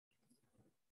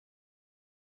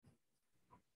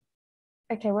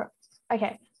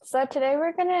Okay. So today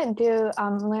we're gonna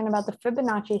learn about the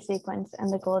Fibonacci sequence and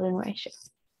the golden ratio.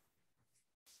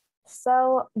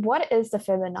 So what is the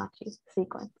Fibonacci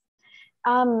sequence?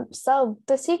 So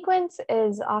the sequence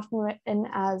is often written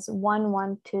as 1,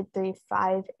 1, 2, 3,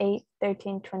 5, 8,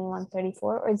 13, 21,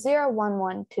 34, or 0, 1,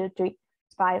 1, 2, 3,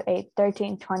 5, 8,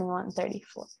 13, 21,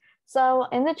 34. So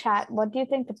in the chat, what do you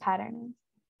think the pattern is?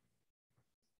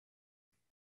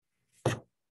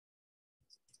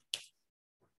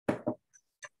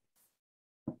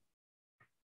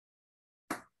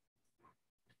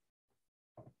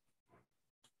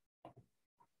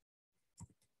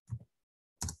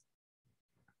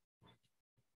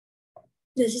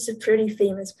 This is a pretty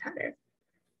famous pattern.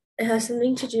 It has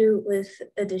something to do with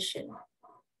addition.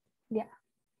 Yeah.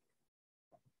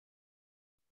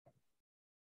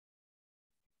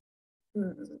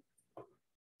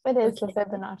 It is the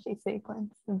Fibonacci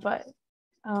sequence, but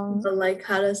like,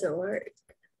 how does it work?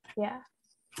 Yeah.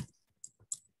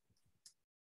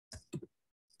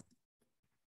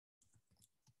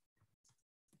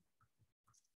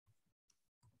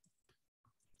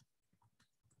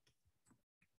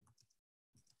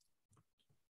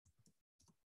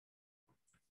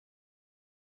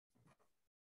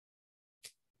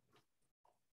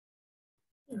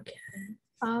 Okay.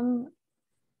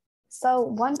 So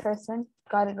one person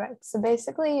got it right. So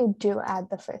basically you do add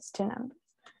the first two numbers.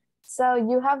 So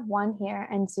you have 1 here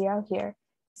and 0 here.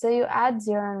 So you add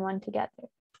 0 and 1 together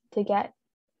to get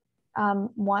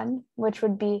 1, which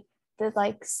would be the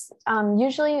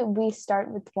usually we start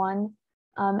with 1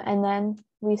 and then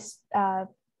we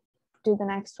do the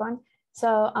next one.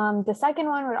 So the second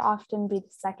one would often be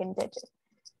the second digit.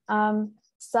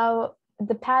 So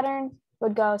the pattern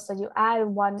would go, so you add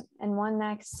 1 and 1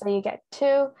 next, so you get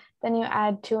 2, then you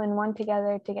add 2 and 1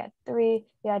 together to get 3,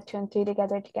 you add 2 and 3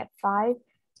 together to get 5,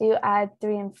 you add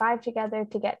 3 and 5 together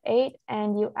to get 8,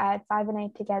 and you add 5 and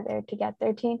 8 together to get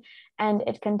 13, and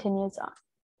it continues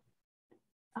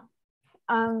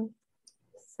on.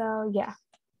 So yeah.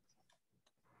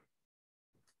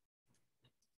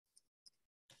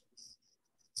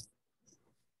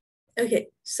 Okay,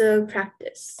 so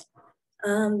practice.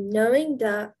 Knowing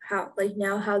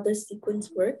how this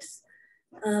sequence works,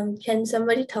 can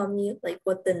somebody tell me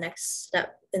what the next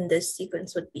step in this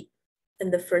sequence would be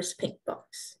in the first pink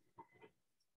box?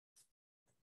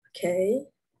 Okay.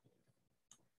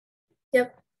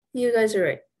 Yep, you guys are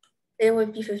right. It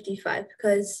would be 55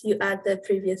 because you add the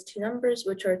previous two numbers,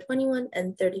 which are 21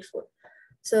 and 34.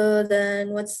 So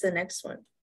then what's the next one?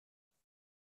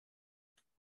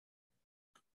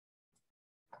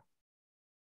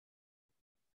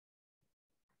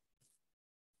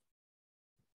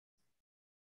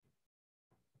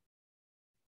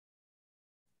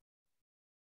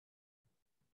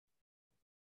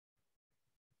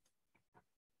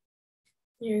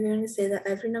 You're going to say that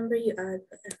every number you add.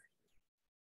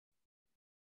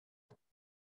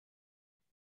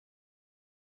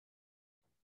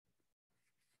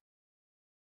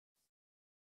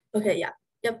 Okay, yeah.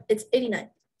 Yep, it's 89.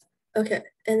 Okay,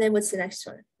 and then what's the next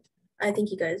one? I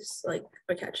think you guys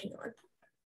are catching on.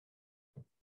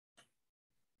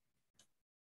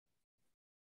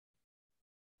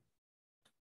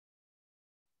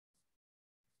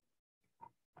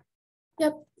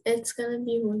 Yep, it's gonna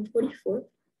be 144.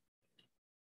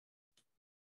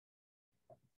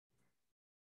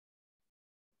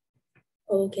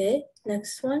 Okay,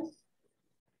 next one.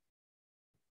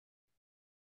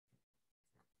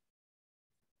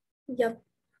 Yep.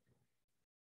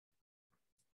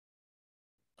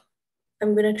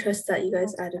 I'm gonna trust that you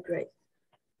guys added right.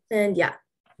 And yeah,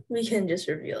 we can just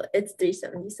reveal it. It's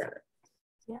 377.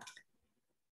 Yeah.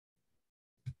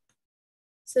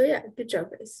 So yeah, good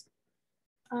job, guys.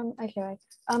 Okay.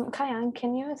 Kayan,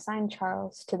 can you assign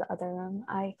Charles to the other room?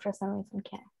 I, for some reason,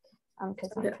 can't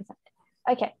because I'm presenting.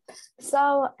 Okay,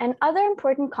 so another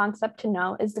important concept to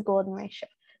know is the golden ratio.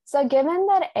 So given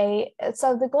that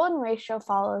the golden ratio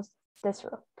follows this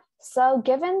rule. So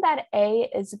given that A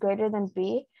is greater than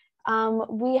B,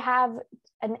 we have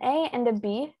an A and a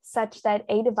B such that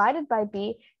A divided by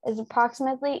B is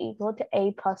approximately equal to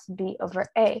A plus B over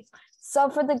A. So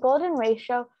for the golden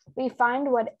ratio, we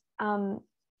find what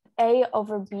A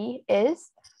over B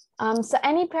is. So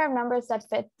any pair of numbers that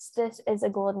fits this is a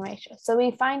golden ratio. So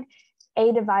we find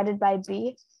A divided by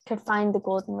B to find the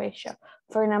golden ratio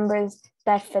for numbers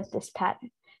that fit this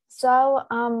pattern. So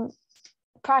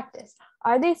practice.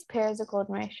 Are these pairs a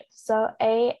golden ratio? So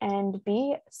A and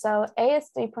B. So A is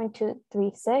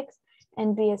 3.236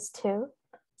 and B is 2.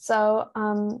 So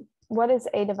what is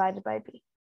A divided by B?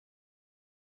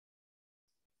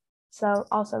 So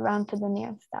also round to the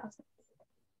nearest thousand.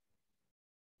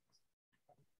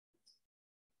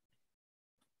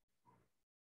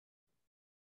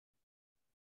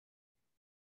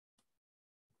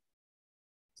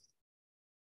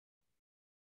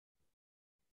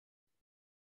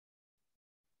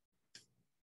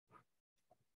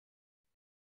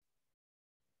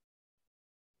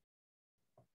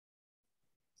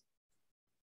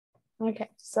 Okay,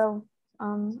 so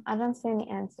I don't see any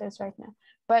answers right now.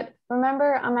 But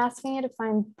remember, I'm asking you to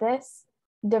find this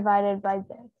divided by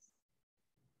this.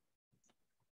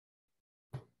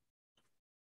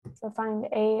 So find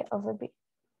A over B.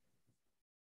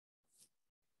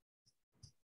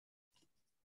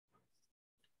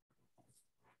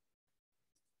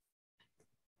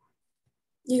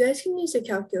 You guys can use a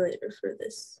calculator for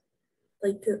this,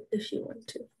 like if you want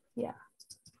to. Yeah.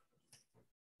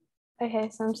 Okay,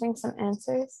 so I'm seeing some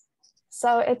answers.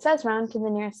 So it says round to the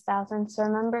nearest thousand. So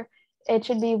remember, it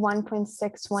should be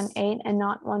 1.618 and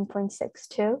not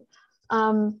 1.62.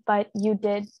 But you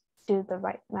did do the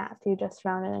right math. You just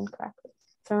rounded incorrectly.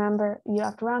 So remember, you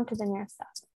have to round to the nearest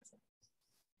thousand.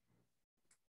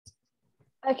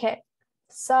 Okay,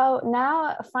 so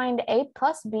now find A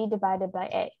plus B divided by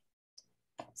A.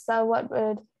 So what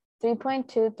would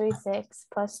 3.236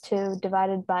 plus 2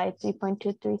 divided by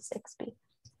 3.236 be?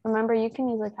 Remember, you can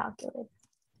use a calculator.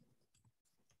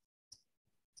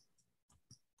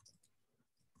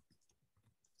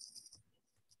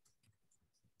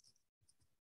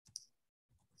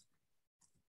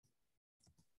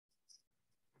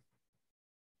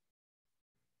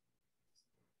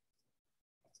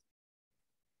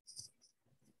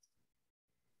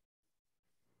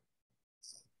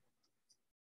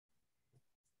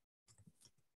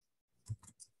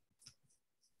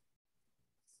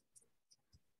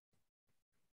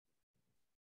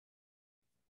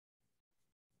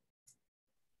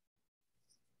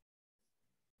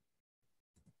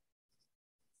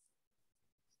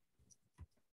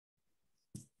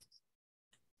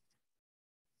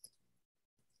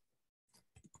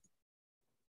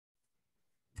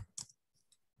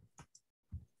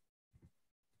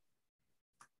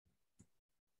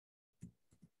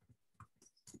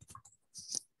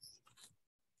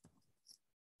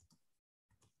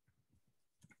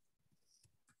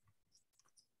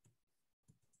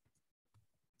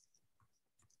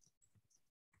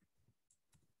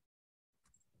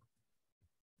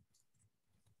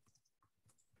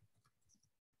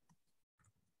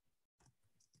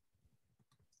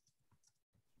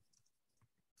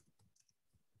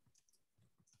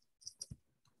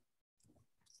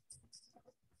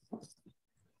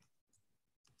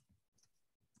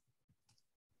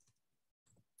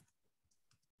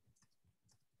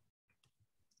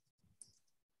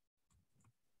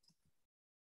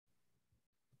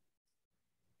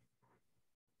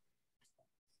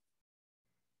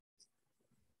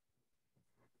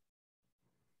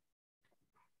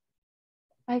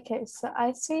 Okay, so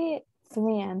I see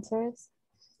 3 answers.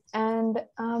 And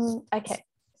okay,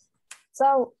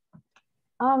 so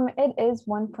it is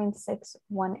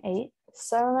 1.618.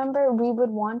 So remember, we would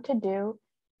want to do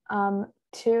 2,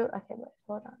 okay, wait,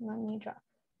 hold on, let me draw.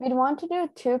 We'd want to do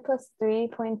 2 plus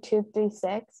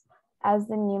 3.236 as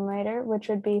the numerator, which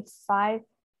would be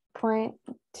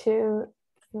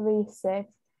 5.236.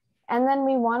 And then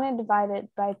we want to divide it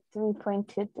by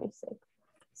 3.236.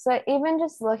 So even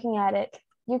just looking at it,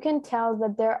 you can tell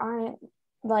that there aren't,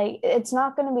 like, it's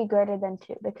not going to be greater than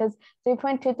 2 because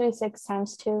 3.236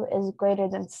 times 2 is greater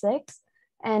than 6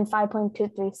 and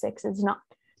 5.236 is not.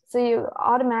 So you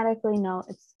automatically know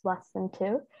it's less than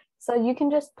 2. So you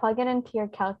can just plug it into your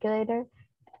calculator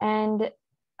and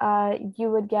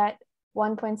you would get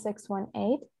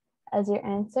 1.618 as your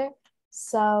answer.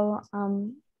 So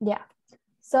yeah.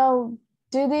 So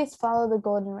do these follow the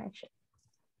golden ratio?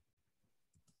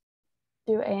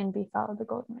 Do A and B follow the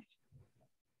golden ratio?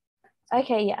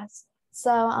 Okay, yes.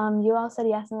 So you all said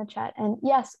yes in the chat. And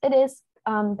yes, it is.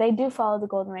 They do follow the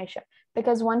golden ratio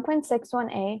because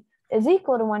 1.618 is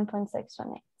equal to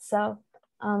 1.618. So,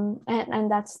 and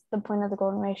that's the point of the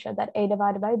golden ratio, that A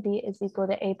divided by B is equal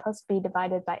to A plus B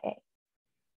divided by A.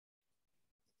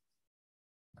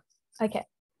 Okay,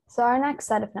 so our next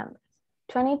set of numbers,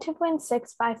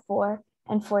 22.654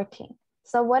 and 14.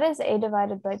 So what is A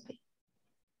divided by B?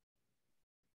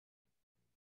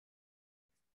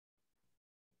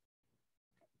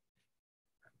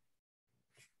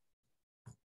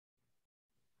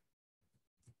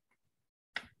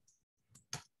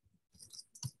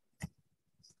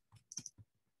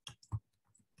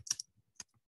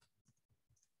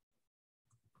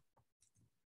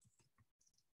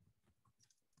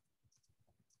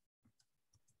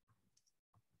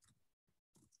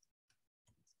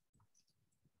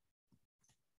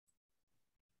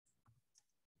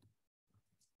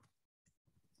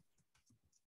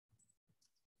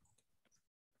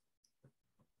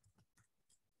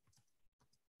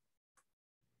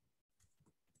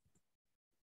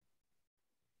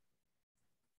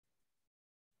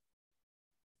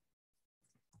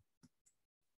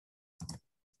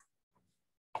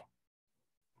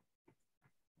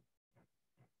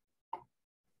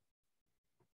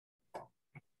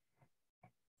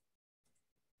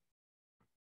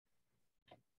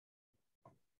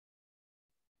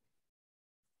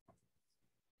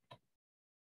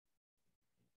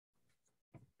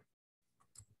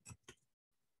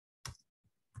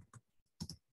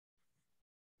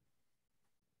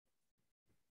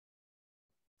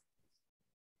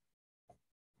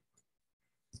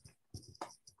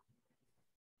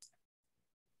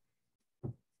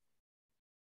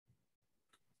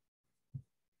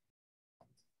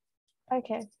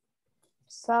 Okay,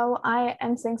 so I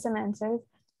am seeing some answers.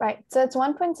 Right, so it's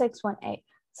 1.618.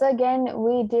 So again,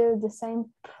 we do the same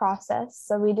process.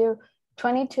 So we do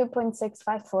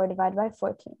 22.654 divided by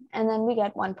 14, and then we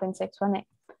get 1.618.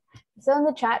 So in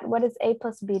the chat, what is A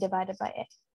plus B divided by A?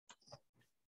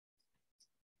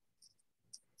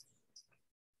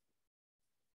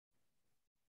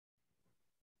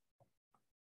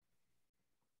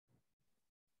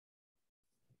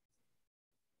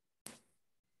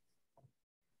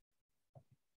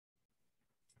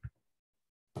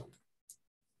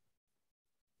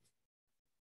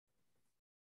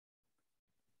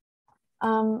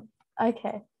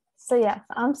 Okay, so yes,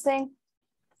 I'm seeing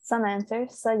some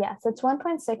answers. So yes, it's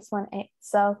 1.618.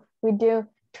 So we do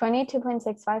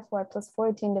 22.654 plus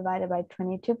 14 divided by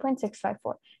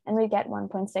 22.654, and we get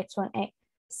 1.618.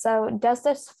 So does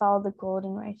this follow the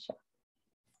golden ratio?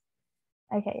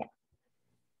 Okay, yeah.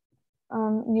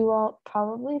 You all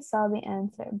probably saw the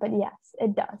answer, but yes,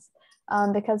 it does.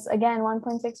 Because again,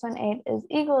 1.618 is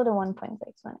equal to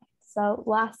 1.618. So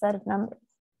last set of numbers,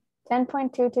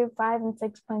 10.225 and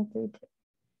 6.32.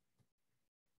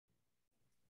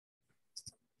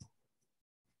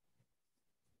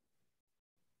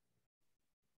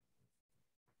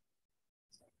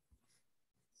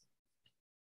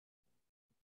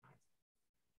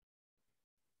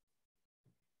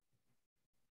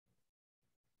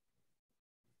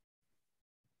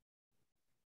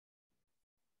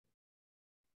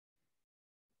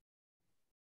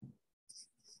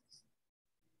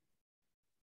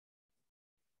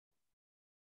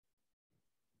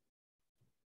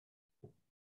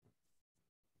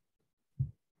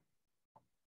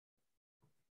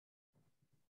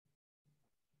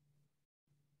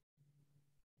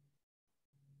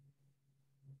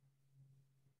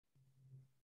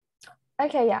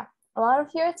 Okay, yeah. A lot of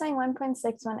you are saying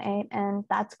 1.618, and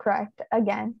that's correct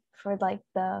again for like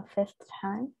the 5th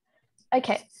time.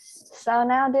 Okay, so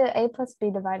now do A plus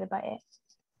B divided by A.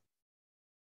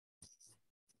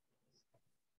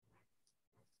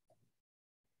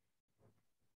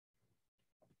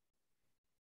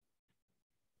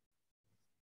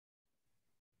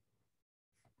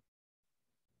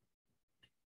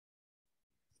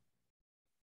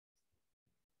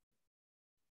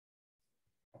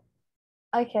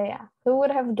 Okay, yeah. Who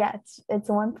would have guessed? It's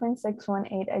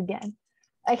 1.618 again.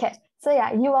 Okay, so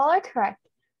yeah, you all are correct.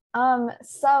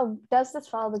 So does this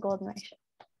follow the golden ratio?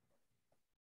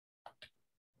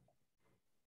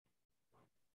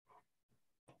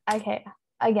 Okay,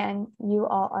 again, you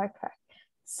all are correct.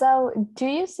 So do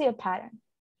you see a pattern?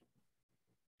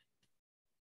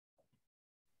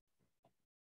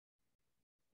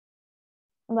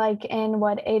 Like in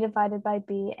what A divided by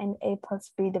B and A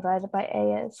plus B divided by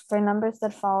A is for numbers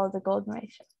that follow the golden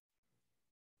ratio?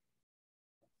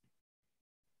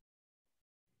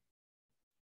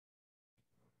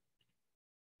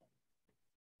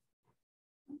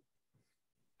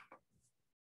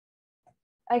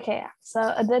 Okay, yeah. So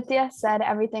Aditya said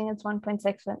everything is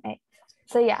 1.618.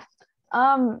 So yeah,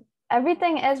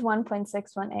 everything is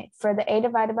 1.618 for the A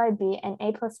divided by B and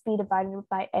A plus B divided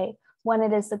by A when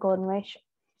it is the golden ratio.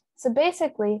 So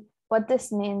basically what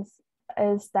this means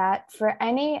is that for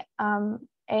any A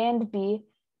and B,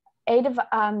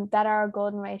 that are a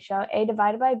golden ratio, A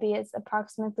divided by B is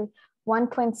approximately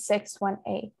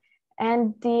 1.618.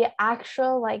 And the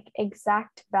actual like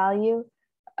exact value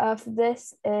of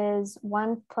this is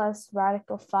 1 plus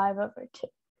radical 5 over 2.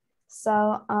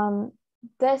 So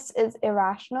this is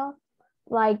irrational,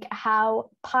 like how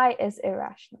pi is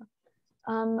irrational.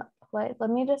 Wait,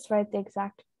 let me just write the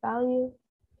exact value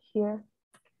here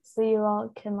so you all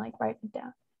can like write it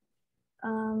down.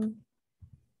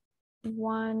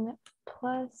 1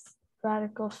 plus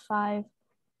radical 5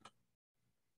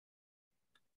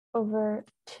 over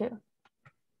 2.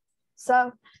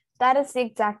 So that is the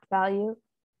exact value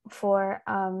for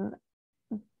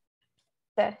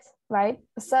this, right?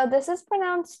 So this is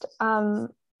pronounced, the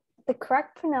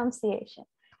correct pronunciation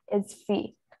is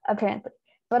phi, apparently.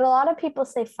 But a lot of people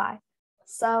say phi.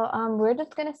 So we're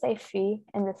just going to say phi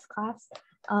in this class.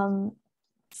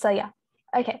 So yeah,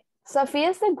 okay. So phi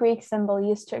is the Greek symbol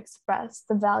used to express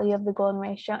the value of the golden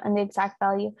ratio, and the exact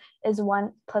value is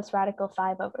 1 plus radical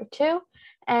 5 over 2.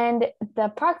 And the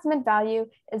approximate value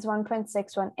is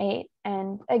 1.618.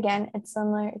 And again, it's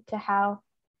similar to how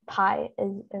pi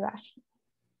is irrational.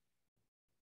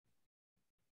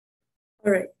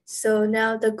 All right, so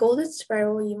now the golden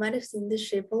spiral, you might have seen this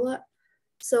shape a lot.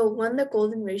 So when the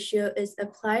golden ratio is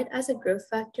applied as a growth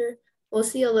factor, we'll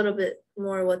see a little bit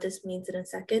more what this means in a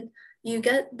second. You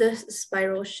get this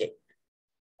spiral shape.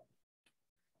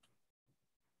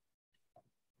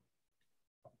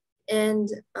 And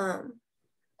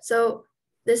so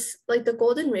this, like the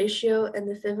golden ratio and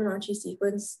the Fibonacci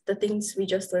sequence, the things we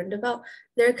just learned about,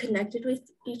 they're connected with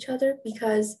each other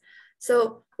because,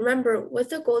 so remember with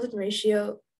the golden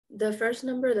ratio, the first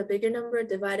number, the bigger number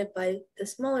divided by the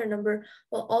smaller number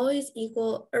will always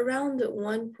equal around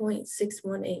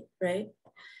 1.618, right?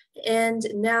 And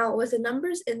now with the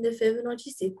numbers in the Fibonacci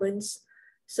sequence,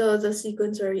 so the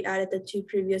sequence where we added the two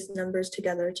previous numbers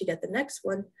together to get the next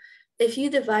one, if you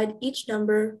divide each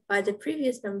number by the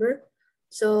previous number,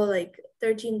 so like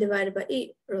 13 divided by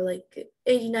 8 or like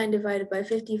 89 divided by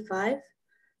 55,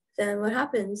 then what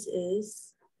happens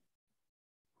is,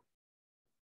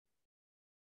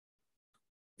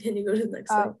 can you go to the next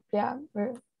slide? Yeah.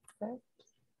 Okay.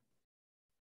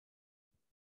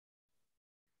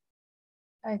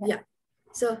 Yeah.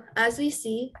 So as we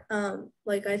see,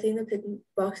 like I think the pin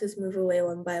boxes move away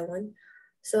one by one.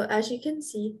 So as you can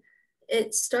see,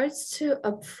 it starts to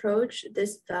approach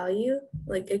this value,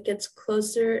 like it gets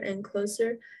closer and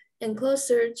closer and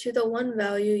closer to the one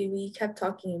value we kept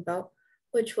talking about,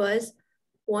 which was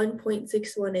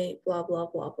 1.618, blah, blah,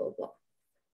 blah, blah, blah.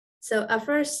 So at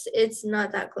first it's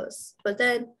not that close, but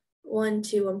then 1,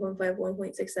 2, 1.5,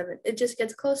 1.67, it just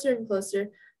gets closer and closer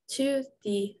to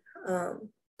the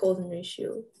golden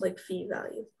ratio, like phi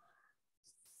value.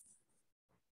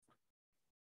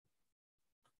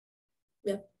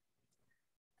 Yeah.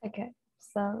 Okay,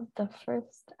 so the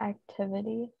first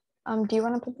activity, do you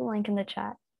want to put the link in the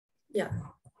chat? Yeah,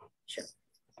 sure.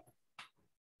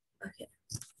 Okay,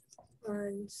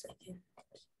 1 second.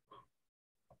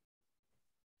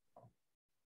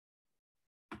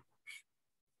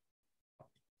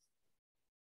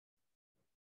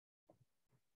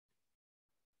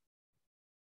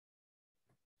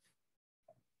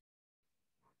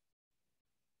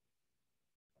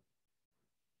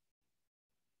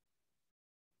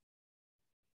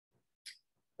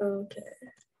 Okay,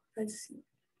 let's see.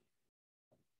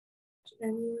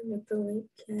 Anyone with the link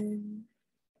can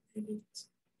edit.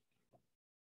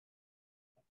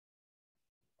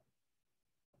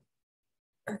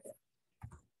 Okay.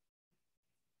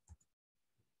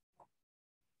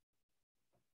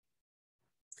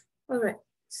 All right,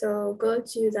 so go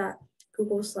to that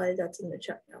Google slide that's in the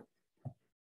chat now.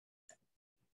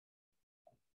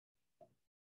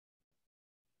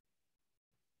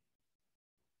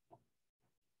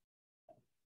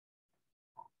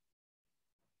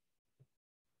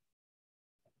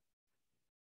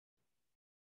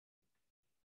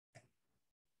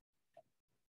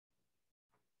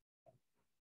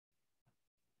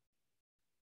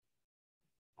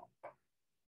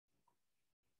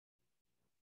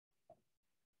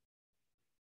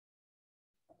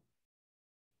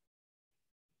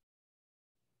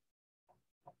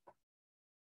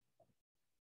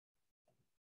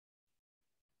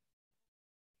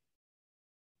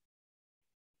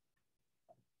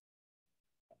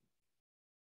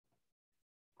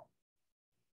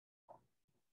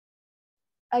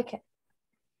 Okay,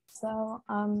 so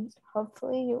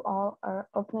hopefully you all are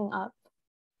opening up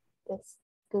this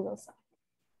Google site.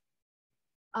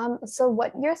 So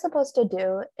what you're supposed to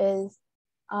do is,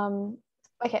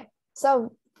 okay,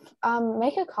 so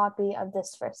make a copy of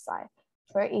this first slide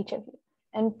for each of you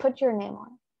and put your name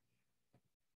on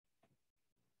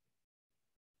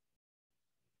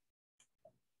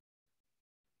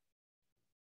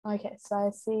it. Okay, so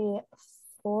I see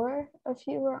 4 of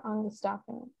you are on this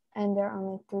document and there are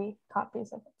only 3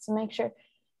 copies of it. So make sure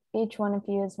each one of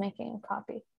you is making a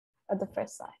copy of the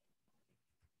first slide.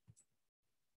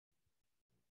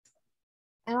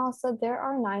 And also there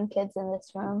are 9 kids in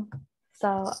this room,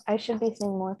 so I should be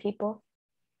seeing more people.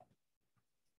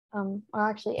 Or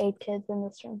actually 8 kids in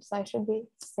this room, so I should be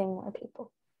seeing more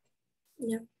people.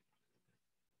 Yeah.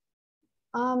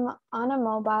 On a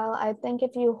mobile, I think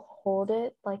if you hold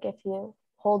it, like if you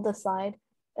hold the slide,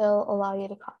 it'll allow you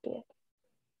to copy it.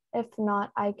 If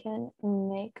not, I can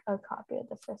make a copy of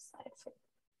the first slide for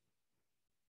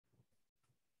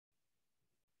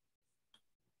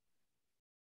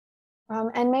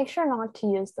you. And make sure not to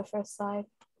use the first slide.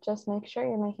 Just make sure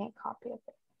you're making a copy of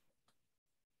it.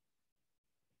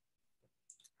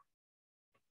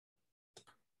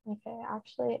 Okay,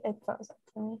 actually it froze up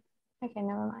for me. Okay,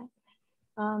 never mind.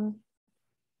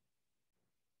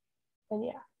 But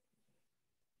yeah.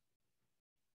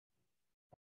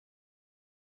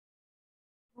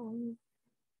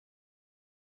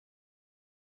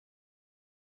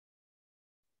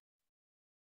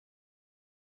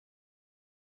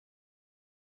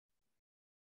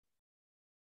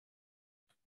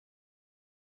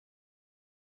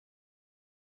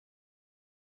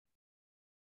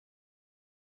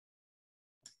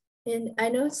 And I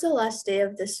know it's the last day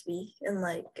of this week and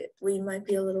like we might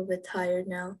be a little bit tired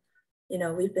now. You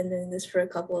know, we've been doing this for a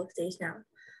couple of days now.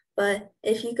 But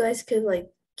if you guys could like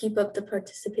keep up the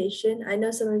participation, I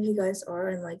know some of you guys are,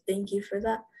 and like thank you for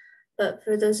that. But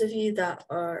for those of you that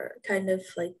are kind of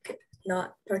like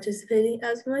not participating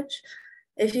as much,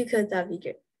 if you could, that'd be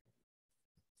great.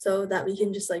 So that we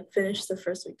can just like finish the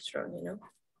first week strong, you know?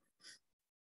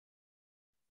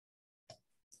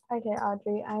 Okay,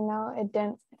 Audrey, I know it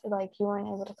didn't, like you weren't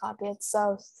able to copy it.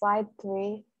 So slide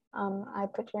 3, I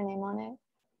put your name on it.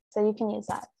 So you can use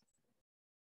that.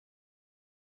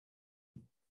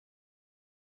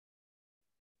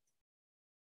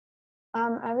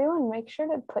 Everyone make sure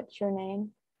to put your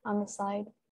name on the slide.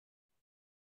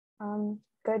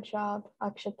 Good job,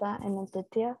 Akshita and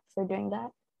Aditya, for doing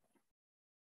that.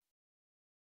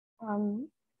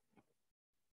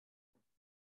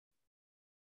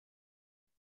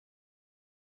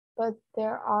 But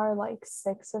there are like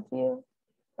 6 of you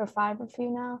or 5 of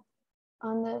you now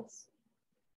on this.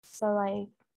 So like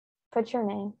put your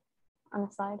name on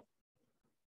the slide.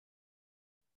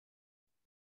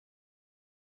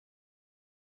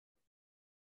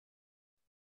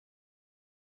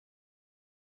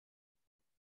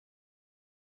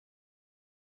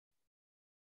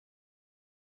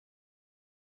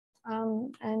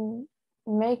 And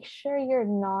make sure you're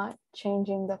not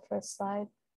changing the first slide.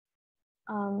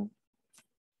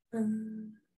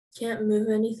 Can't move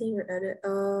anything or edit.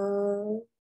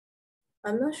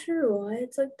 I'm not sure why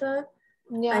it's like that.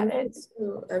 Yeah,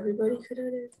 so everybody could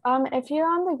edit. If you're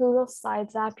on the Google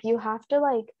Slides app, you have to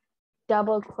like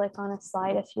double click on a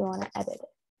slide if you want to edit it.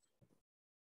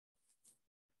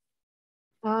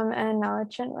 And no,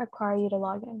 it shouldn't require you to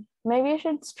log in. Maybe you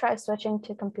should try switching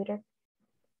to computer,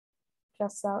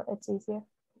 just so it's easier.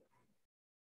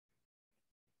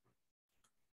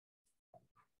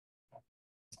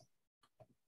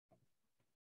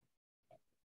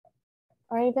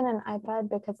 Or even an iPad,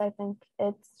 because I think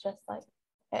it's just like,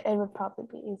 it would probably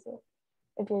be easier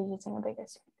if you're using a bigger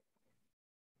screen.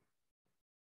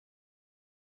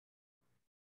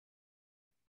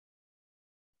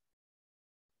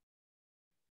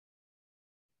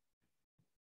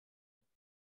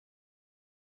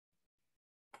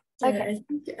 Okay. Yeah, I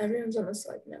think everyone's on the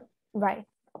slide now. Right.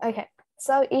 Okay.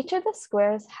 So each of the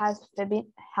squares has a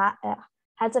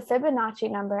Fibonacci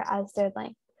number as their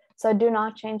length. So do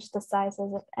not change the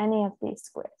sizes of any of these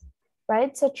squares,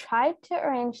 right? So try to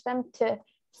arrange them to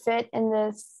fit in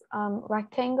this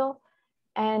rectangle.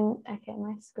 And okay,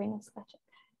 my screen is glitching.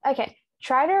 Okay,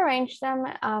 try to arrange them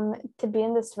to be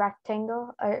in this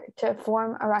rectangle or to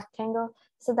form a rectangle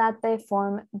so that they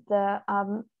form the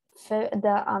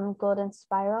golden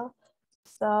spiral.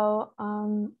 So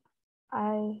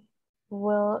I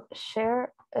will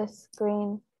share a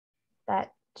screen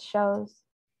that shows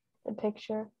the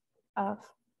picture of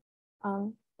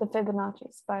the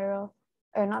Fibonacci spiral,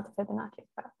 or not the Fibonacci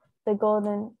spiral, the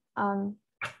golden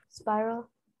spiral,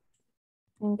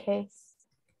 in case.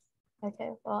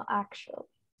 Okay, well, actually,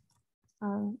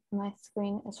 my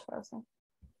screen is frozen,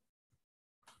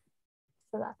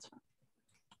 so that's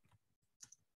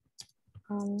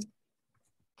fine.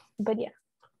 But yeah,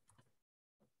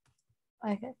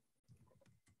 okay.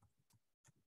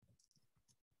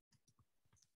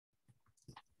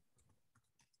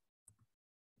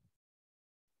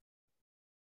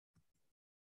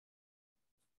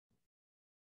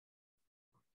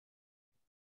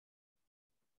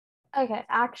 Okay,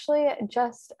 actually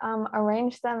just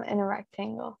arrange them in a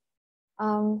rectangle.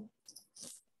 And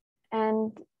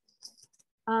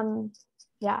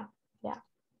yeah.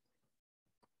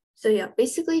 So yeah,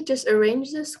 basically just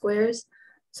arrange the squares.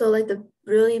 So like the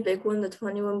really big one, the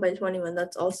 21 by 21,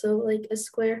 that's also like a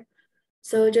square.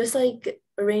 So just like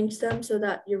arrange them so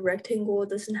that your rectangle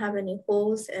doesn't have any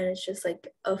holes and it's just like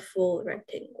a full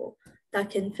rectangle that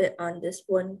can fit on this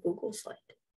one Google slide.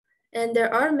 And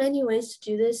there are many ways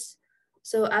to do this.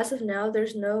 So as of now,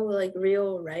 there's no like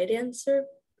real right answer,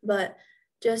 but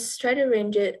just try to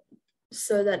arrange it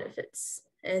so that it fits,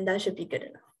 and that should be good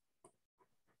enough.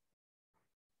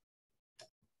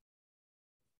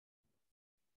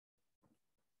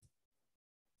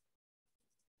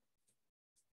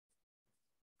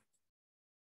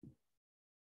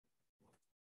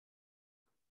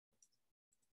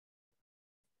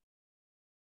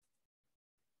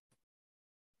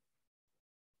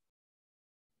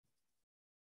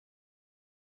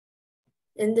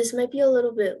 And this might be a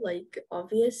little bit like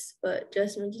obvious, but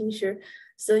just making sure.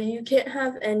 So you can't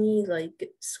have any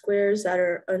like squares that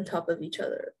are on top of each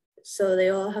other. So they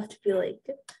all have to be like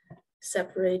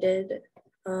separated.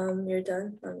 You're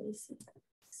done. Let me see.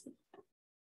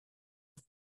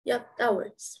 Yep, that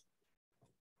works.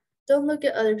 Don't look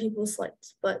at other people's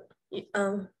slides, but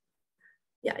yeah,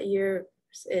 yours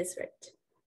is right.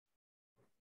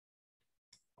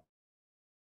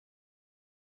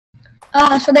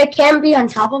 So they can't be on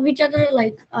top of each other,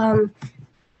 like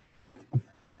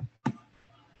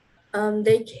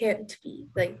they can't be,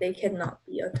 like they cannot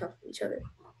be on top of each other.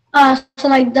 So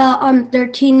like the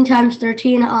 13 times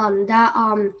 13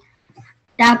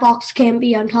 that box can't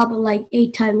be on top of like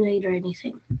 8 times 8 or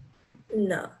anything.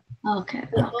 No. Okay.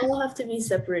 They all have to be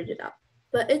separated out,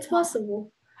 but it's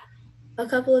possible. A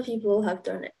couple of people have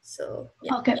done it, so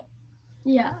yeah. Okay.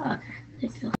 Yeah.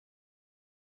 Okay.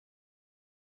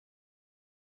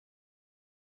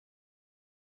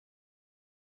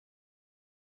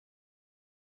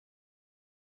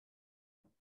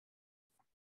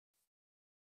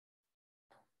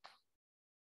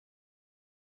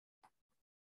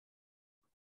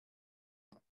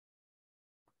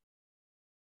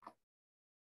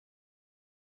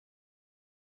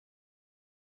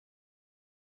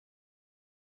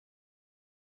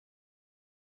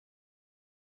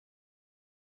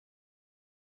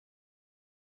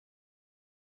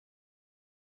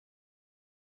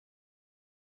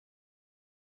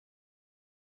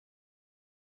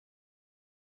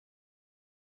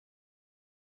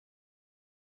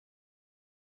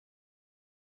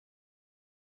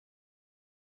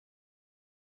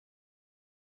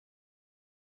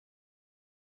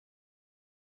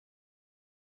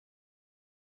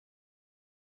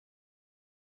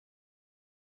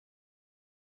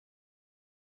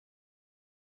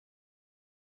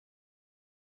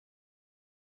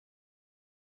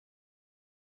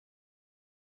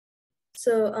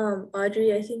 So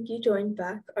Audrey, I think you joined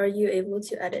back. Are you able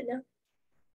to edit now?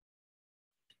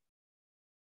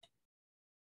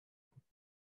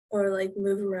 Or like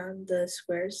move around the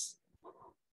squares?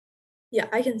 Yeah,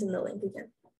 I can send the link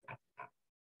again.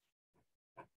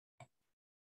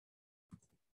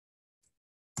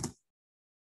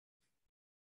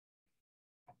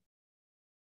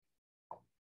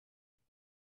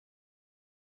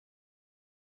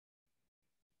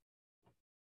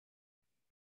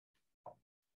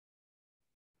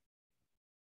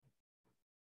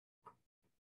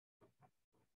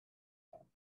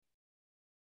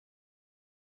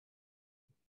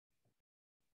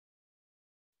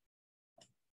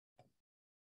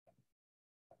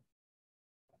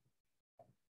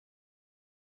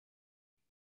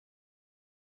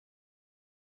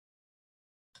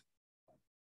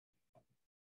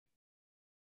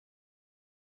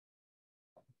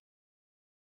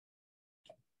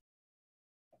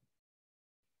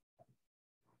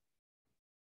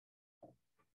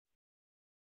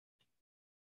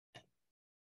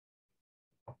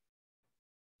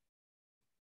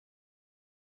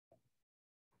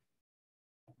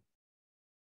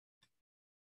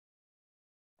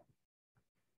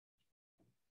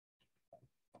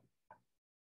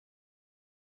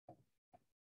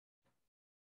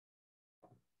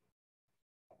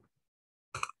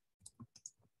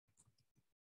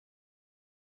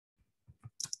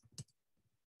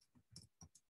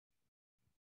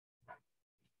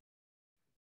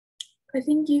 I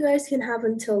think you guys can have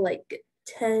until like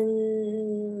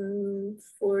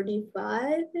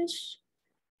 10:45-ish.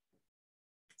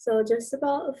 So just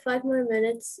about 5 more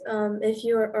minutes. If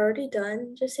you are already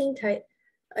done, just hang tight.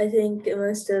 I think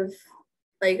most of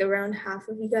like around half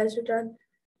of you guys are done.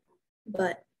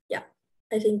 But yeah,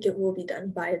 I think it will be done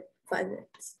by 5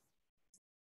 minutes.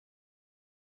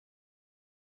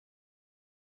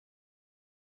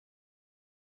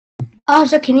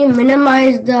 So can you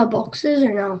minimize the boxes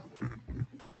or no?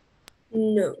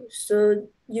 No, so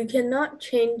you cannot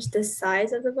change the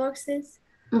size of the boxes.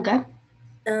 Okay.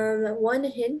 One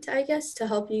hint, I guess, to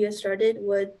help you get started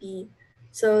would be,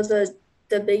 so the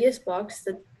biggest box,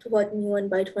 the 21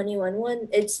 by 21 one,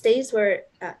 it stays where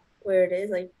it is,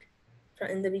 like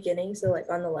in the beginning, so like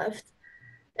on the left.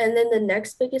 And then the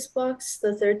next biggest box,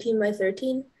 the 13 by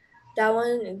 13, that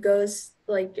one goes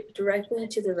like directly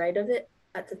to the right of it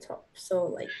at the top. So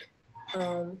like,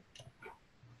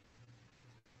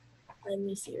 let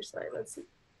me see your slide. Let's see.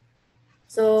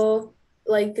 So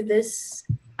like this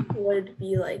would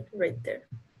be like right there.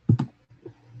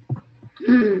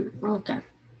 Okay.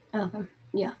 Okay.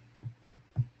 Yeah.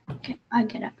 Okay, I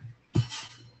get it.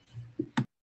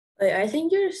 I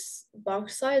think your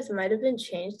box size might have been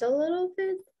changed a little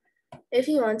bit. If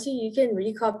you want to, you can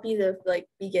recopy the like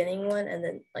beginning one and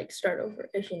then like start over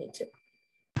if you need to.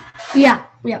 Yeah.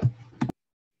 Yeah.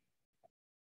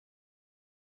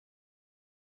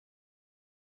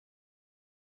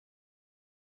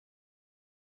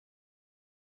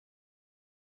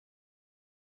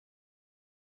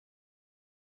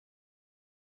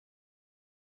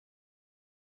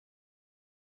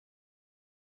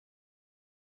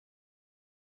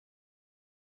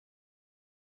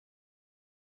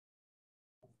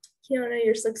 Kiana,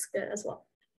 yours looks good as well.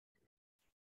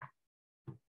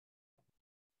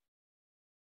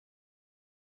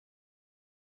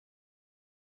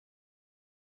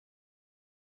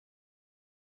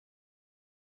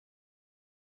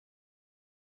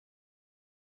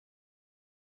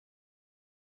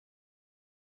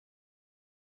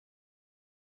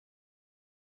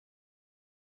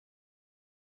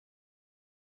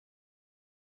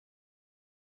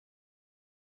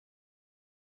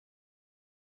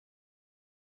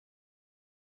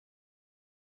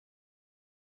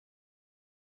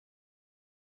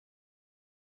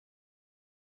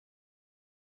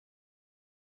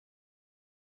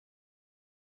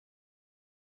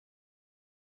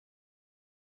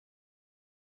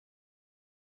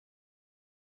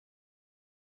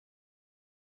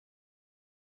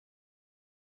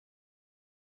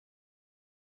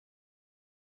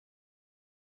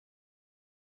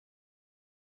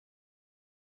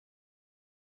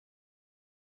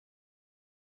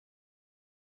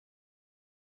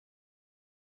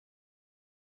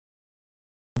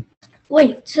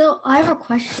 Wait, so I have a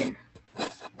question.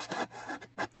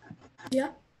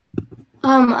 Yeah.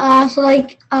 So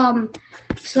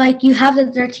like you have the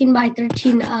 13 by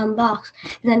 13 box,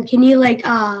 and then can you like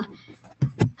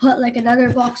put like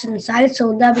another box inside it, so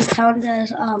would that be counted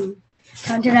as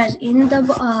in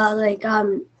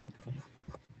the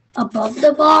above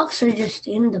the box or just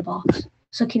in the box?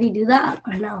 So can you do that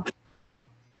or no?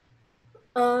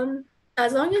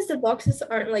 As long as the boxes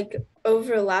aren't like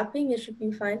overlapping, it should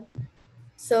be fine.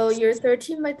 So your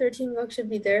 13 by 13 box should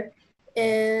be there.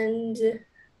 And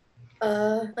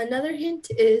another hint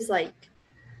is like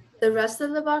the rest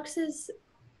of the boxes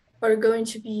are going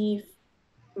to be,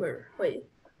 they're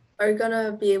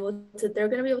gonna be able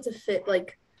to fit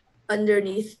like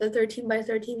underneath the 13 by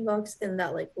 13 box in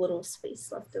that like little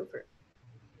space left over.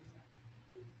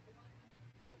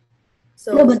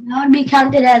 So No, but that would be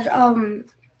counted as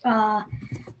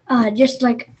just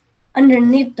like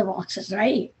underneath the boxes,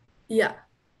 right? yeah.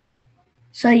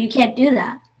 So you can't do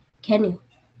that, can you?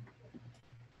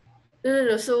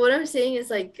 No. So what I'm saying is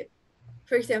like,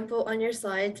 for example, on your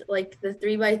slide, like the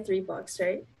 3 by 3 box,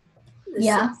 right?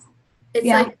 Yeah. It's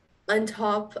Yeah. like on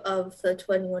top of the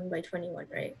 21 by 21,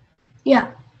 right?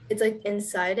 Yeah. It's like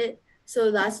inside it.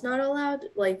 So that's not allowed.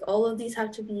 Like all of these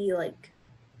have to be like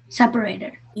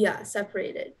Separated. yeah,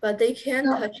 separated, but they can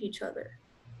No. touch each other.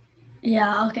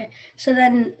 Yeah, okay. So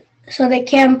they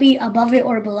can't be above it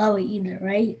or below it either,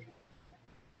 right?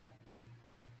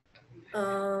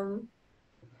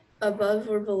 Above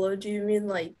or below, do you mean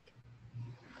like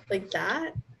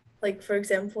that? Like for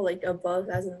example, like above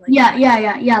as in like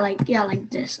Yeah, like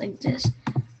this.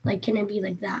 Like can it be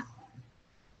like that?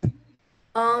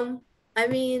 I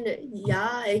mean,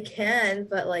 yeah, it can,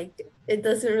 but like it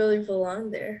doesn't really belong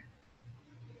there.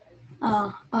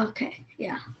 Oh, okay.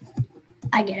 Yeah.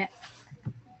 I get it.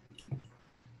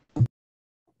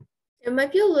 It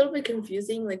might be a little bit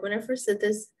confusing. Like when I first did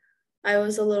this, I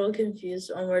was a little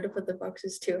confused on where to put the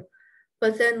boxes too.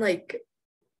 But then like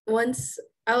once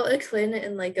I'll explain it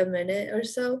in like a minute or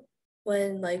so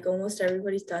when like almost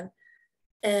everybody's done.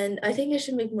 And I think it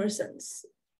should make more sense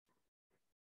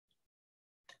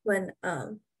when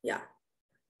yeah.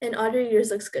 And Audrey,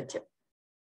 yours looks good too.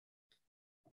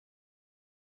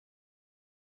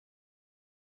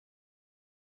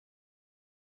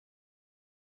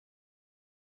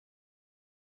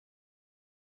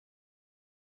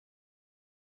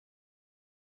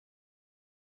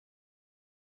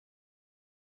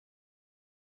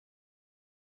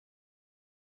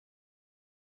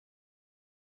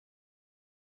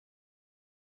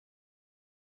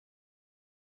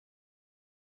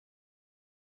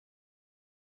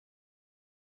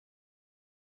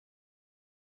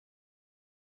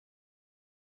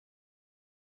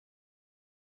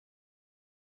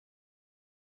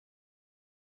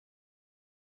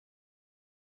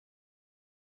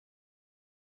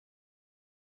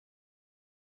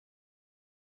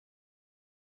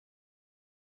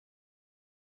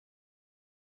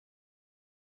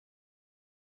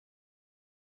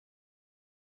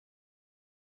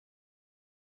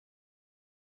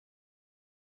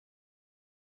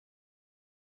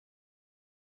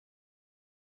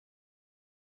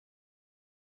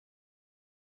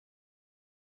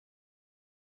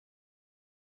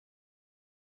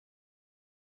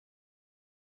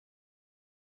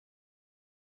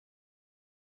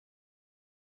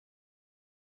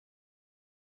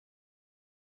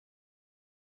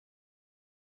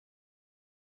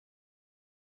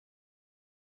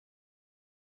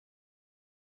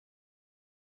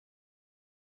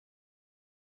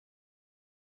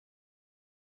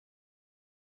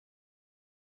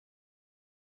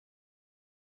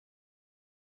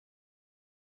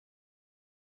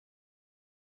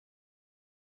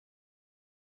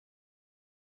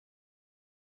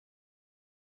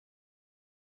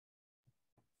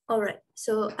 All right,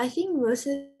 so I think most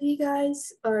of you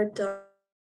guys are done.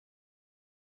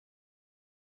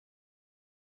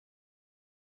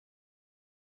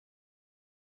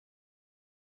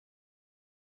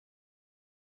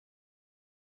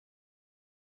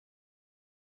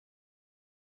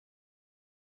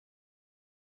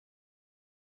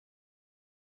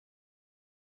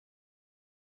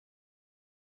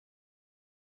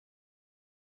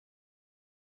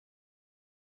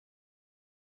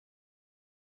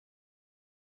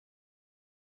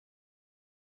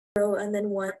 And then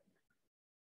one,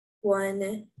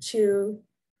 two,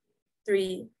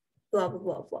 three, blah, blah,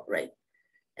 blah, blah, right?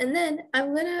 And then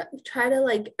I'm gonna try to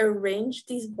like arrange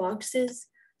these boxes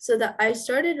so that I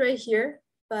started right here,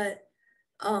 but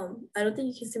I don't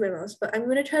think you can see my mouse, but I'm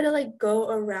gonna try to like go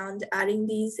around adding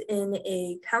these in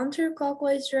a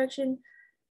counterclockwise direction.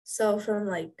 So from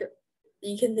like,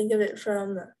 you can think of it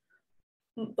from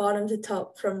bottom to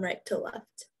top, from right to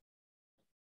left.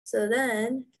 So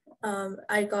then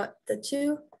I got the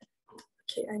two.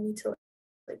 Okay, I need to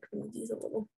like move these a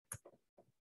little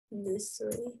this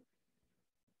way.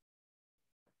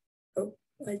 Oh,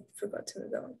 I forgot to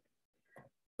move that one.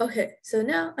 Okay, so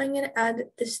now I'm gonna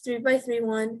add this 3x3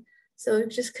 one. So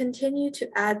just continue to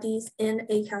add these in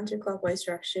a counterclockwise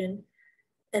direction.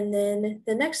 And then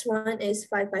the next one is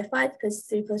 5x5 because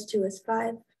 3 plus 2 is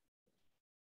 5.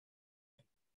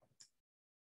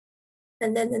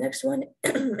 And then the next one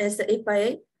is the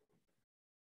 8x8.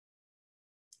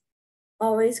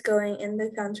 Always going in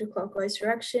the counterclockwise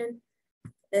direction.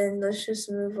 And let's just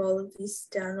move all of these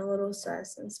down a little so I have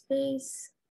some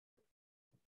space.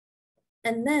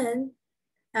 And then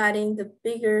adding the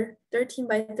bigger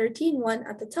 13x13 one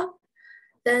at the top,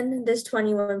 then this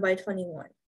 21x21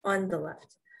 on the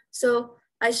left. So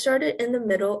I started in the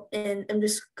middle and I'm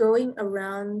just going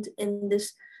around in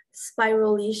this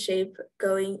spirally shape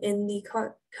going in the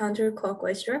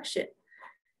counterclockwise direction.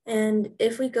 And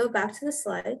if we go back to the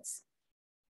slides,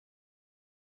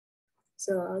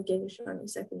 so I'll give Sean a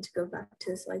second to go back to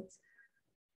the slides.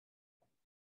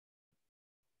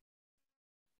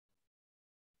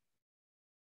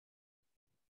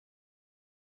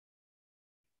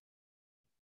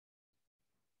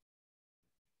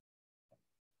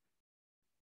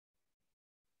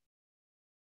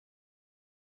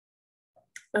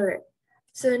 All right,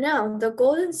 so now the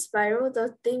golden spiral,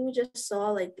 the thing we just saw,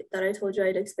 like that I told you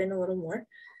I'd explain a little more,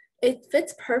 it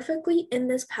fits perfectly in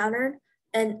this pattern.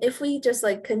 And if we just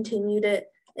like continued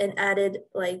it and added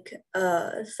like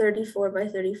a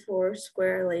 34x34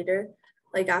 square later,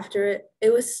 like after it,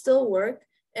 it would still work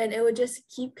and it would just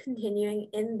keep continuing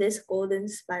in this golden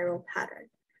spiral pattern.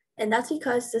 And that's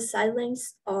because the side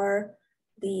lengths are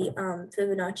the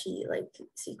Fibonacci like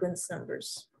sequence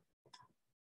numbers.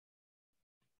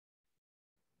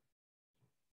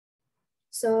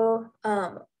 So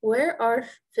where are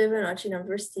Fibonacci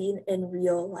numbers seen in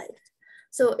real life?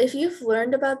 So if you've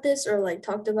learned about this or like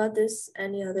talked about this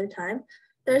any other time,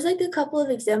 there's like a couple of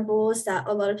examples that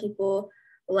a lot of people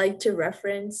like to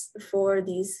reference for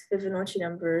these Fibonacci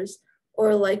numbers,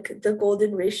 or like the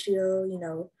golden ratio, you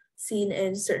know, seen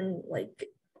in certain like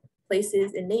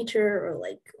places in nature or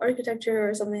like architecture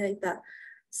or something like that.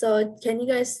 So can you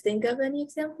guys think of any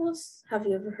examples? Have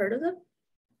you ever heard of them?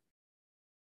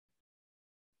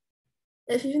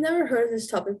 If you've never heard of this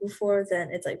topic before, then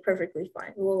it's like perfectly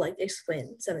fine. We'll like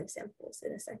explain some examples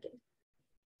in a second.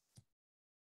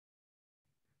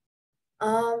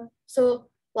 So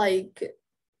like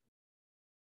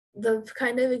the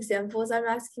kind of examples I'm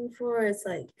asking for is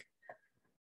like,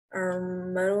 I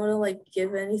don't want to like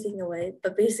give anything away,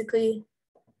 but basically,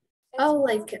 oh,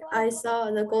 like I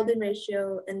saw the golden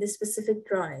ratio in this specific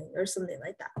drawing or something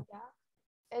like that. Yeah.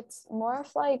 It's more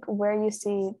of like where you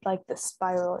see like the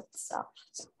spiral itself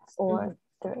or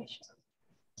the ratio.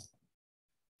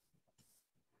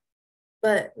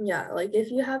 But yeah, like if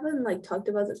you haven't like talked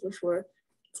about this before,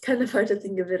 it's kind of hard to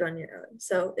think of it on your own.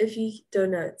 So if you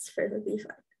don't know, it's perfectly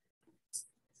fine.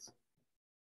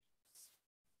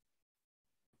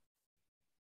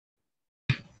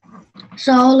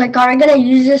 So, like, are I gonna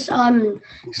use this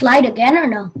slide again or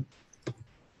no?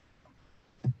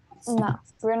 No,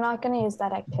 we're not going to use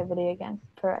that activity again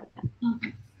for right now.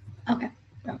 Okay.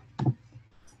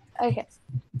 Okay,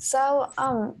 so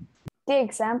the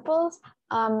examples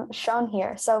shown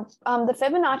here. So the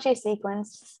Fibonacci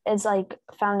sequence is like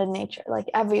found in nature, like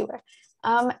everywhere.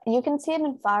 You can see it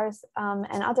in flowers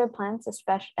and other plants,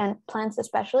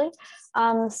 especially.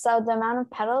 So the amount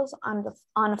of petals on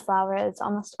a flower is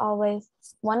almost always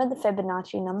one of the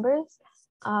Fibonacci numbers.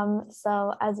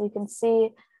 So as you can see,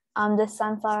 This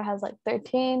sunflower has like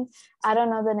 13. I don't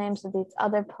know the names of these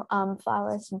other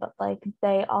flowers, but like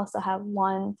they also have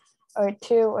 1 or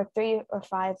 2 or 3 or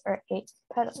 5 or 8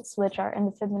 petals, which are in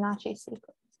the Fibonacci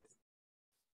sequence.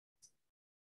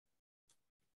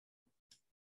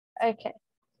 Okay,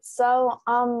 so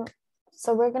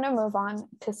we're gonna move on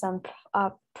to some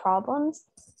problems.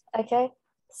 Okay,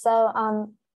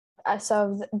 so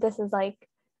this is like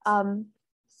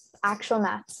actual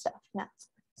math stuff now.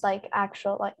 It's like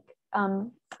actual like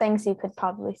things you could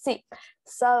probably see.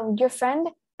 So your friend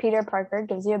Peter Parker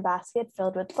gives you a basket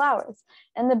filled with flowers.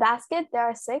 In the basket, there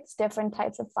are 6 different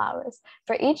types of flowers.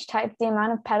 For each type, the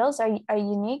amount of petals are a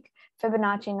unique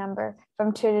Fibonacci number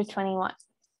from 2 to 21.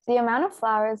 The amount of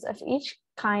flowers of each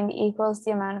kind equals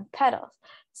the amount of petals.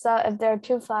 So if there are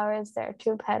 2 flowers, there are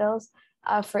 2 petals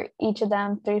for each of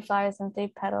them, 3 flowers and 3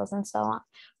 petals, and so on.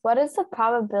 What is the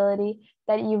probability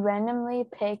that you randomly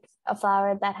pick a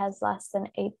flower that has less than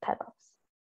 8 petals?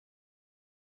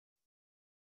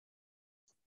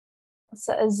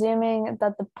 So assuming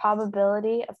that the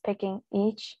probability of picking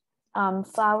each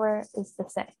flower is the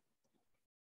same.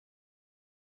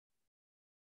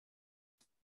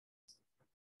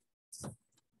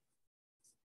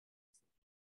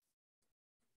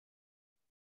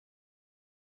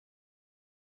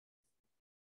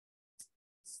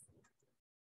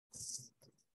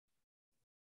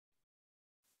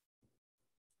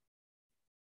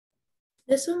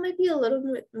 This one might be a little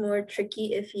bit more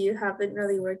tricky if you haven't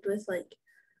really worked with like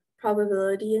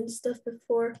probability and stuff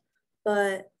before,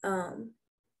 but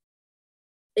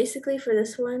basically for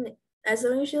this one, as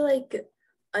long as you like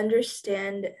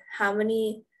understand how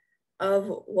many of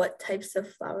what types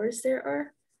of flowers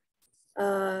there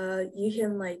are, you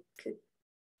can like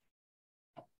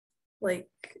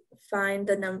find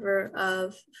the number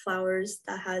of flowers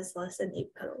that has less than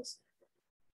 8 petals.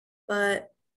 But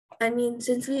I mean,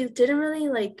 since we didn't really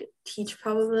like teach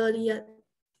probability yet,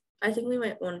 I think we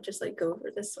might want to just like go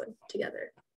over this one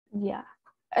together. Yeah.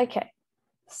 Okay.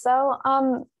 So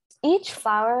each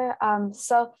flower,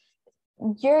 so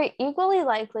you're equally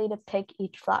likely to pick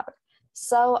each flower.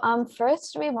 So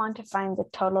first we want to find the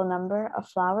total number of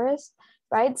flowers,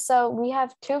 right? So we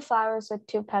have 2 flowers with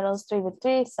 2 petals, 3 with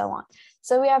 3, so on.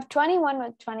 So we have 21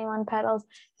 with 21 petals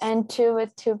and 2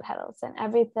 with 2 petals, and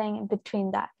everything in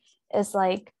between that is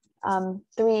like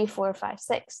 3, 4, 5,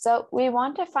 6. So we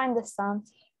want to find the sum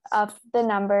of the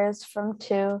numbers from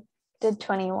 2 to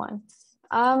 21,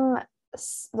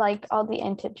 like all the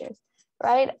integers,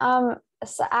 right?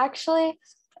 So actually,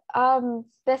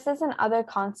 this is another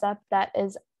concept that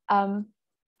is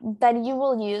that you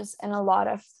will use in a lot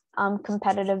of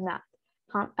competitive math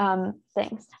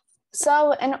things.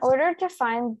 So in order to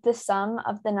find the sum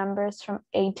of the numbers from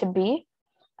A to B,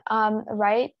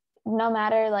 right, no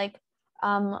matter like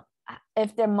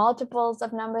if they're multiples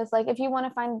of numbers, like if you want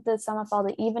to find the sum of all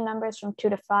the even numbers from 2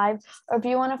 to 5, or if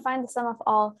you want to find the sum of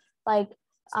all like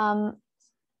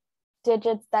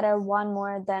digits that are 1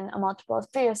 more than a multiple of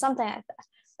 3 or something like that,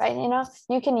 right? You know,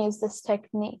 you can use this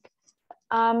technique.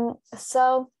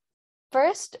 So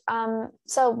first,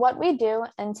 so what we do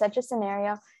in such a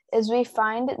scenario is we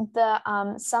find the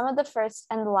sum of the first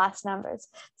and the last numbers.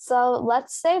 So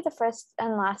let's say the first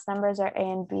and last numbers are A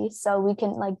and B. So we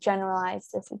can like generalize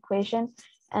this equation,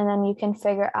 and then you can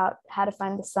figure out how to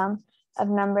find the sum of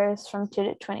numbers from 2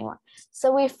 to 21.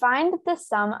 So we find the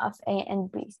sum of A and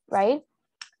B, right?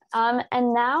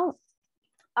 And now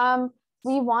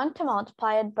we want to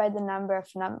multiply it by the number of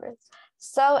numbers.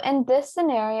 So in this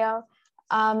scenario,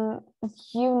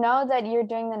 you know that you're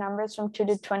doing the numbers from 2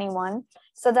 to 21.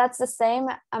 So that's the same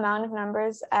amount of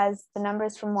numbers as the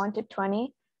numbers from 1 to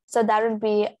 20. So that would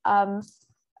be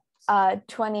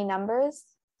 20 numbers,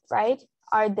 right,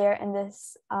 are there in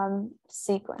this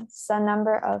sequence. So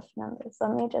number of numbers.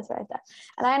 Let me just write that.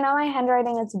 And I know my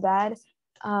handwriting is bad.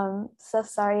 So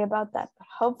sorry about that, but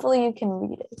hopefully you can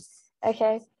read it.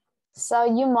 Okay. So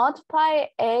you multiply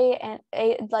A,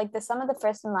 like the sum of the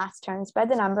first and last terms, by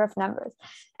the number of numbers,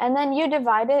 and then you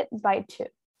divide it by 2,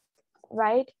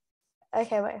 right?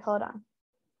 Okay, wait, hold on.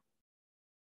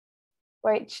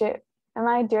 Wait, shoot. Am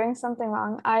I doing something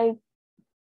wrong?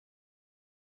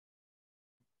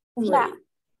 Yeah.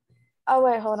 Oh,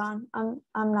 wait, hold on. I'm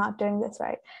not doing this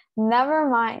right. Never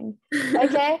mind.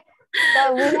 Okay.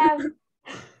 So we have,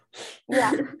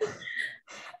 yeah.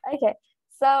 Okay.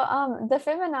 So the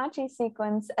Fibonacci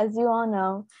sequence, as you all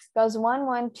know, goes 1,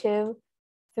 1, 2,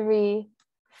 3,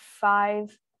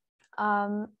 5,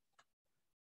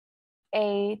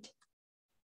 8,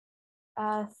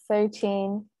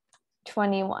 13,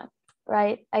 21,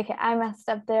 right? Okay, I messed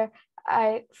up there.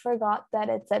 I forgot that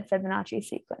it said Fibonacci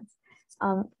sequence.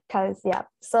 Because yeah,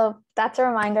 so that's a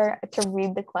reminder to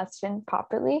read the question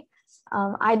properly.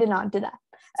 I did not do that.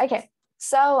 Okay,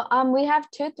 so we have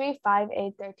 2, 3, 5,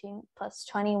 8, 13 plus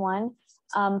 21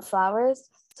 flowers.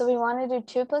 So we want to do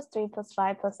 2 plus 3 plus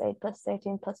 5 plus 8 plus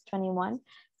 13 plus 21.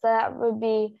 So that would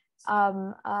be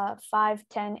 5,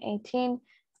 10, 18,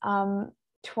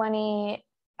 20,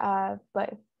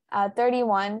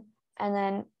 31, and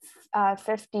then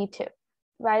 52,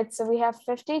 right? So we have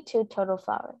 52 total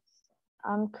flowers.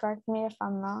 Correct me if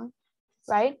I'm wrong,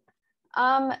 right?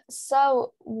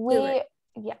 So we,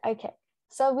 yeah, okay.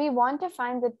 So we want to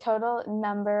find the total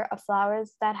number of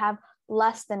flowers that have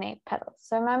less than 8 petals.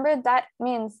 So remember that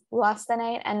means less than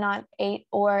 8 and not 8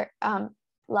 or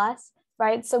less,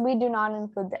 right? So we do not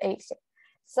include the 8 here.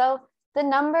 So the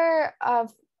number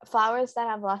of flowers that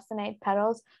have less than 8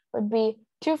 petals would be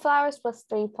 2 flowers plus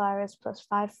 3 flowers plus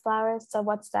 5 flowers. So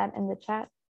what's that in the chat?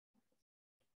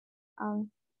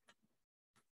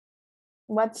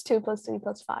 What's 2 plus 3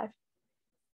 plus 5?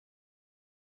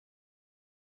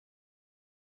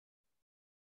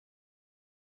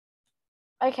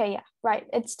 Okay, yeah, right,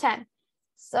 it's 10.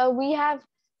 So we have,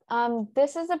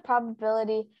 this is a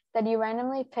probability that you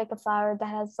randomly pick a flower that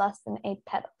has less than 8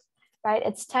 petals, right?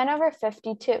 It's 10 over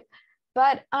 52.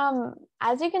 But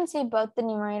as you can see, both the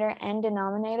numerator and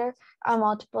denominator are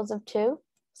multiples of 2.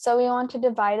 So we want to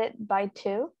divide it by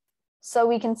 2 so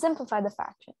we can simplify the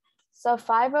fraction. So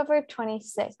 5 over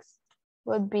 26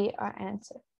 would be our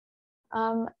answer.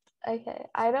 Okay,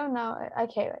 I don't know.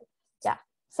 Okay, right. Yeah.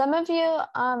 Some of you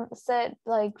said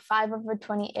like 5 over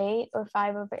 28 or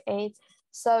 5 over 8.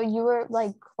 So you were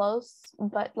like close,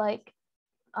 but like,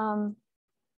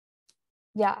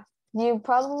 yeah, you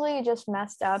probably just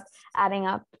messed up adding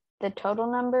up the total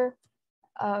number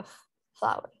of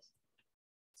flowers.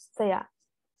 So yeah,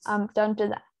 don't do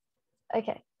that.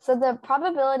 Okay, so the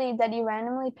probability that you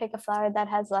randomly pick a flower that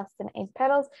has less than 8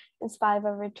 petals is 5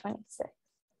 over 26.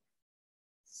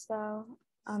 So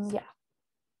yeah.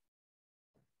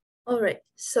 All right,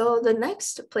 so the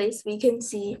next place we can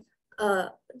see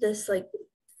this like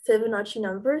Fibonacci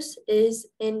numbers is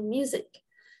in music.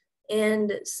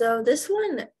 And so this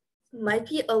one might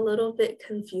be a little bit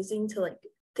confusing to like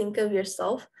think of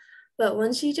yourself, but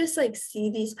once you just like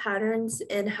see these patterns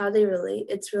and how they relate,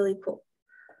 it's really cool.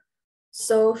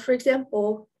 So for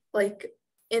example, like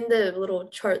in the little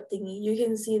chart thingy, you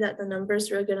can see that the numbers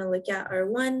we're gonna look at are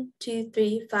 1, 2,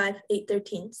 3, 5, 8,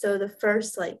 13. So the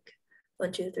first like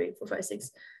 1, 2, 3, 4, 5,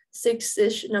 6,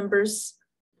 6-ish numbers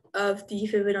of the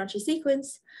Fibonacci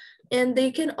sequence, and they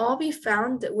can all be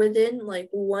found within like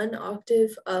 1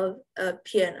 octave of a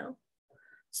piano.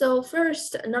 So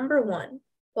first, number 1,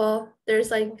 well, there's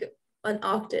like an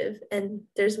octave, and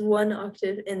there's 1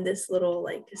 octave in this little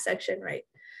like section, right?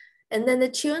 And then the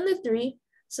 2 and the 3,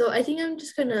 so I think I'm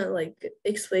just gonna like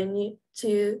explain you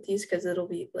to these because it'll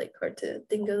be like hard to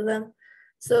think of them.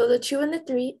 So the 2 and the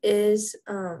 3 is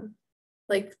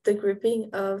like the grouping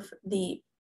of the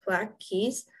black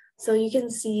keys. So you can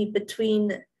see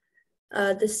between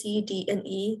the C, D, and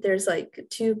E, there's like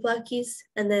 2 black keys,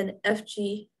 and then F,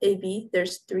 G, A, B,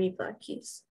 there's 3 black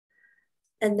keys.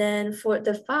 And then for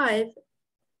the 5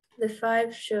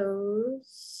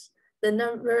 shows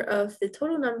the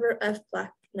total number of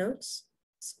black notes,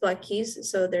 black keys.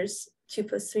 So there's 2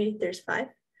 plus 3, there's 5.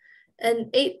 And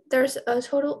 8, there's a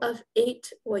total of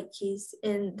 8 white keys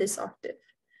in this octave.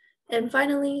 And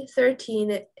finally,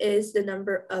 13 is the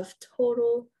number of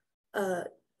total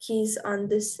keys on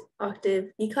this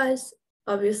octave, because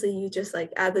obviously you just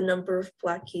like add the number of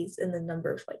black keys and the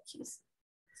number of white keys.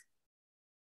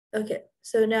 Okay,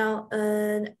 so now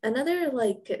another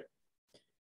like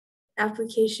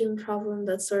application problem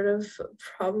that's sort of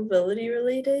probability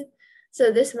related. So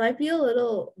this might be a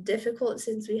little difficult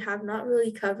since we have not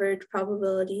really covered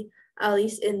probability, at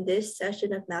least in this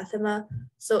session of Mathema.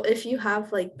 So if you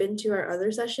have like been to our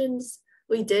other sessions,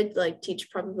 we did like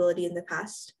teach probability in the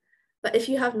past. But if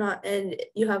you have not and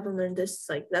you haven't learned this,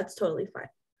 like that's totally fine.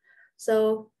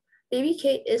 So baby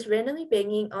Kate is randomly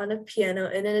banging on a piano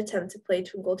in an attempt to play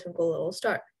Twinkle Twinkle Little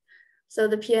Star. So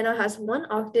the piano has 1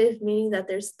 octave, meaning that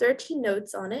there's 13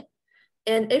 notes on it.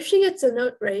 And if she gets a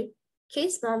note right,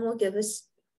 Kate's mom will give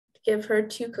her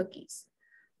 2 cookies.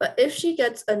 But if she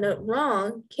gets a note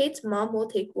wrong, Kate's mom will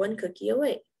take 1 cookie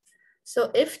away.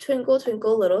 So if Twinkle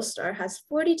Twinkle Little Star has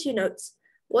 42 notes,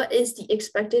 what is the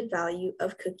expected value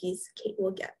of cookies Kate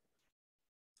will get?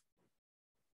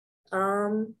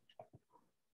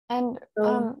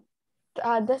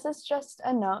 This is just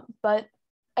a note, but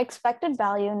expected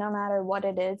value, no matter what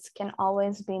it is, can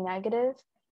always be negative,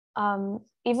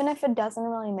 even if it doesn't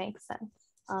really make sense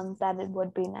that it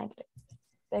would be negative.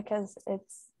 because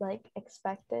it's like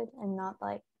expected and not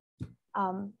like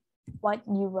what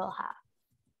you will have,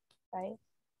 right?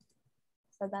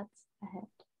 So that's a hint.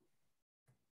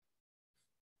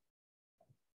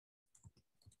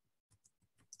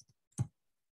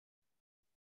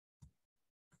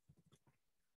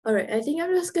 All right, I think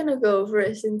I'm just gonna go over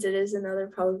it since it is another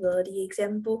probability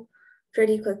example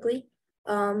pretty quickly.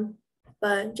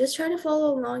 But just try to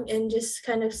follow along and just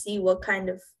kind of see what kind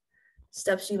of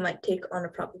steps you might take on a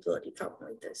probability problem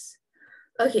like this.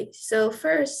 Okay, so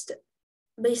first,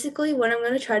 basically what I'm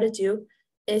gonna try to do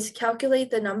is calculate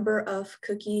the number of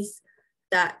cookies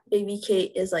that baby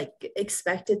Kate is like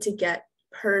expected to get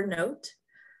per note.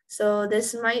 So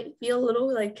this might be a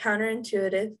little like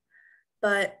counterintuitive,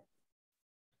 but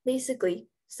basically,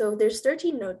 so there's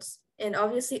 13 notes and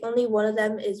obviously only one of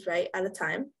them is right at a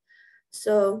time.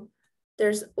 So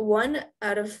there's 1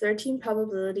 out of 13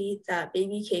 probability that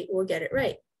baby Kate will get it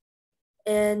right.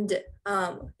 And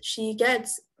she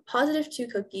gets positive 2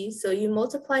 cookies. So you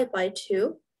multiply by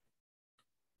 2,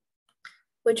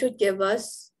 which would give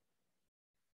us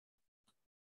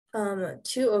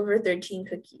 2 over 13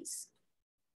 cookies.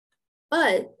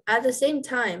 But at the same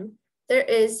time, there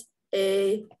is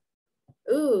a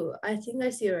I think I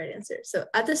see the right answer. So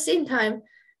at the same time,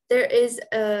 there is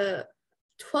a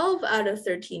 12 out of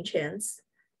 13 chance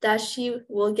that she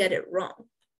will get it wrong,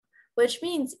 which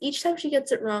means each time she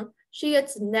gets it wrong, she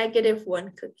gets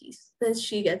 -1 cookies, since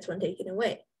she gets 1 taken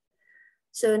away.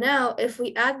 So now if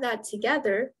we add that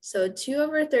together, so 2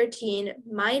 over 13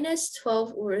 minus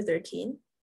 12 over 13,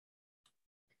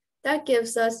 that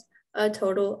gives us a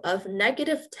total of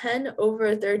 -10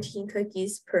 over 13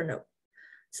 cookies per note.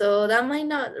 So that might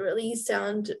not really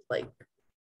sound like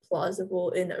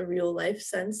plausible in a real life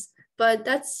sense, but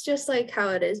that's just like how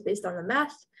it is based on the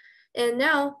math. And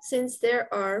now, since there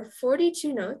are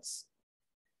 42 notes,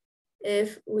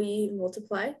 if we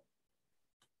multiply,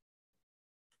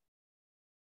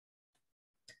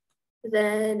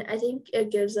 then I think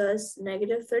it gives us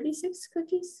 -36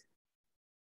 cookies.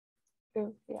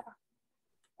 Ooh, yeah.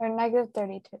 Or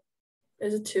 -32.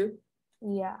 Is it 2?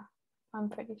 Yeah, I'm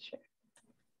pretty sure.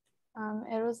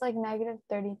 It was like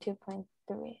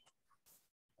 -32.3.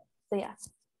 So yeah.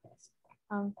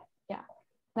 Yeah.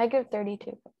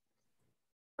 -32.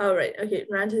 Oh, right. Okay,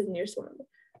 round to the nearest one number.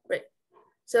 Right.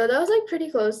 So that was like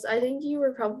pretty close. I think you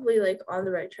were probably like on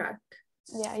the right track.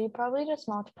 Yeah, you probably just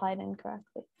multiplied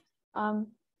incorrectly.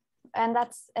 And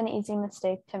that's an easy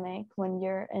mistake to make when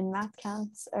you're in math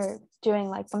counts or doing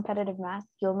like competitive math.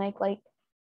 You'll make like,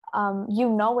 you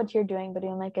know what you're doing, but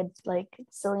you'll make a like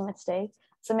silly mistake.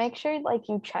 So make sure like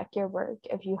you check your work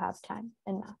if you have time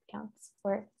in math counts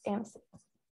or AMC.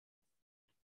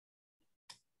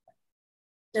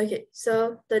 Okay,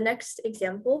 so the next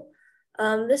example,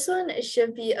 this one, it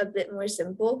should be a bit more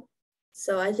simple.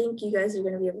 So I think you guys are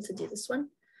going to be able to do this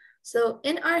one. So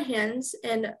in our hands,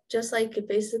 and just like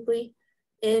basically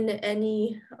in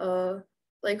any,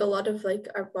 like a lot of like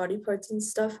our body parts and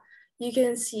stuff, you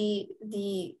can see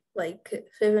the like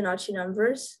Fibonacci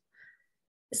numbers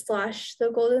 /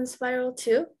 the golden spiral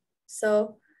too.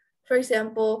 So for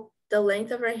example, the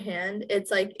length of our hand, it's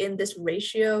like in this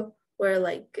ratio where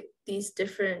like these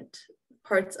different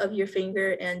parts of your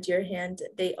finger and your hand,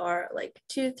 they are like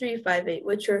 2, 3, 5, 8,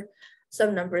 which are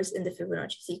some numbers in the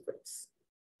Fibonacci sequence.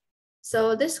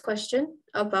 So this question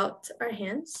about our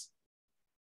hands,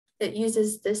 it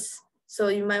uses this. So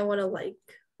you might want to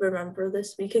like remember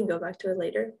this. We can go back to it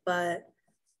later, but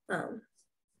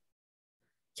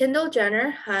Kendall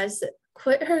Jenner has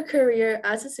quit her career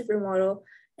as a supermodel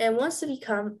and wants to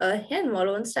become a hand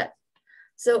model instead.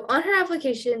 So on her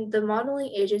application, the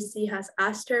modeling agency has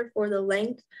asked her for the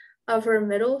length of her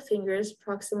middle finger's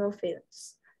proximal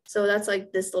phalanx. So that's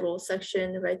like this little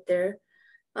section right there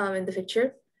in the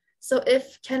picture. So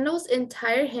if Kendall's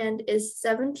entire hand is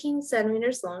 17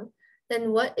 centimeters long,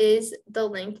 then what is the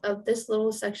length of this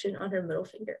little section on her middle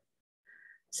finger?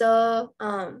 So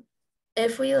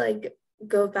if we like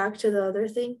go back to the other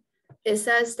thing, it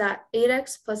says that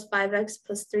 8x plus 5x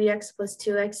plus 3x plus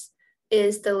 2x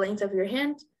is the length of your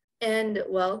hand. And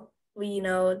well, we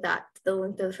know that the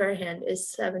length of her hand is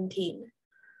 17.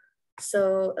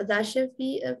 So that should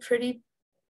be a pretty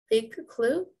big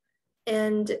clue.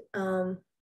 And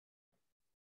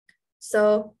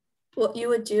so what you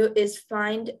would do is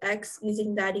find x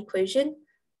using that equation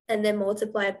and then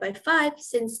multiply it by 5,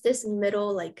 since this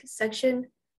middle like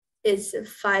section is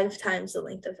 5 times the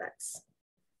length of x.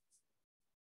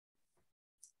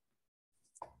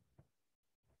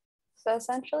 So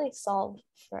essentially solve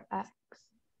for x.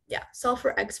 Yeah, solve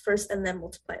for x first and then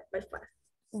multiply it by 5.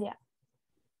 Yeah.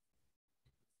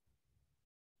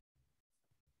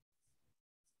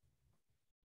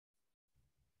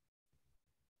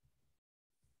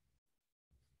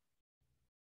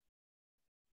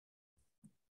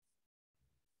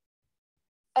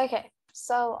 Okay,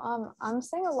 so I'm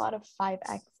seeing a lot of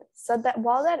 5x's. So that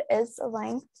while that is the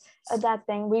length of that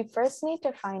thing, we first need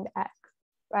to find x,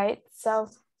 right? So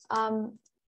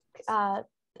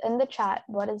in the chat,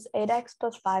 what is 8x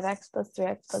plus 5x plus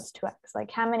 3x plus 2x?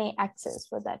 Like how many x's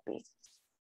would that be?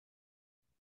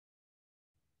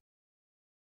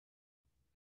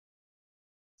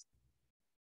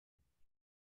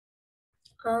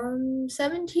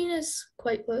 17 is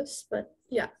quite close, but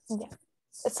yeah. Yeah.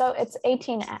 So it's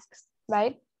 18x,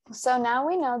 right? So now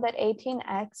we know that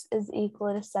 18x is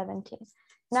equal to 17.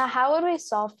 Now, how would we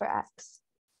solve for x?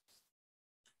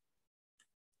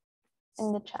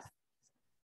 In the chat.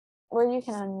 Or you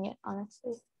can unmute,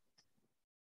 honestly.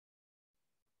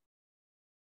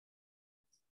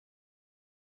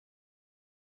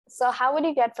 So how would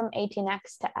you get from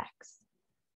 18x to x?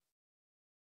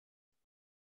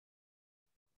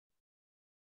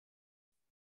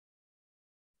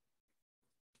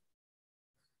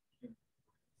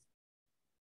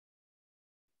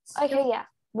 Okay, yeah,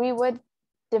 we would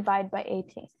divide by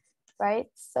 18, right?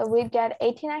 So we'd get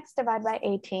 18x divided by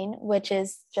 18, which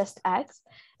is just x,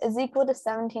 is equal to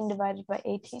 17 divided by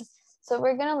 18. So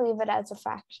we're gonna leave it as a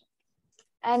fraction.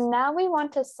 And now we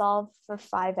want to solve for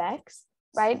 5x,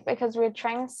 right? Because we're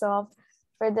trying to solve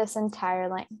for this entire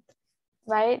length,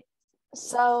 right?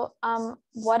 So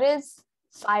what is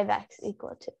 5x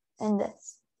equal to in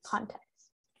this context?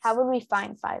 How would we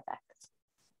find 5x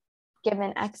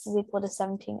given x is equal to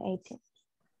 17, 18?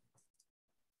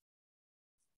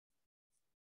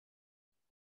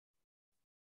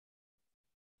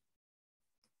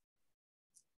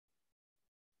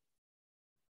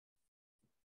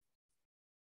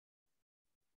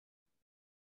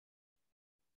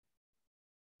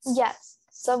 Yes,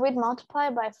 so we'd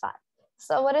multiply by 5.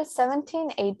 So what is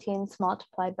 17 18ths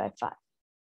multiplied by 5?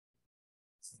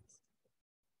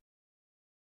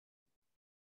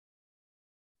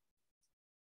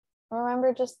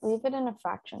 Remember, just leave it in a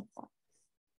fraction form,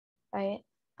 right?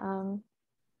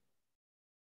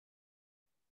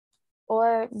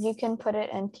 Or you can put it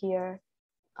into your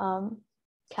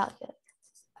calculator.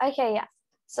 Okay, yeah.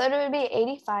 So it would be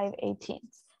 85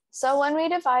 18ths. So when we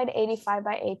divide 85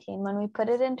 by 18, when we put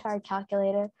it into our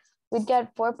calculator, we'd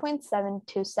get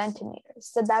 4.72 centimeters.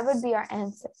 So that would be our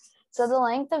answer. So the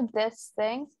length of this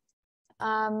thing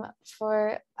in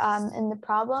the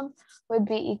problem would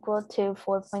be equal to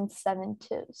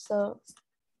 4.72. So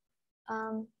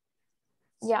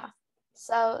yeah,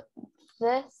 so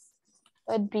this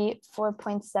would be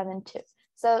 4.72.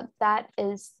 So that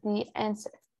is the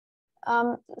answer.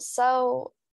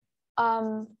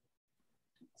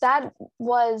 That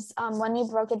was when you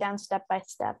broke it down step by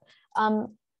step,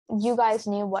 you guys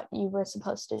knew what you were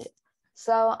supposed to do.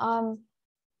 So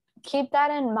keep that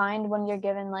in mind when you're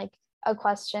given like a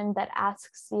question that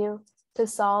asks you to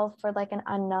solve for like an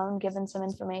unknown given some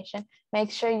information. Make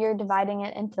sure you're dividing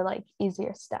it into like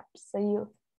easier steps so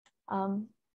you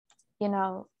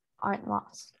aren't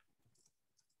lost.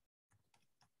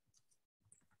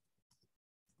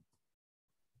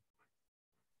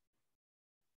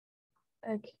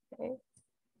 Okay.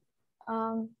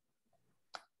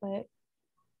 Wait,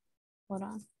 hold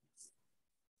on.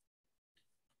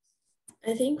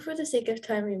 I think for the sake of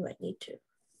time, we might need to.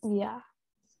 Yeah.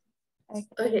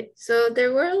 Okay, so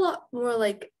there were a lot more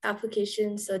like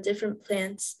applications, so different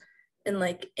plants and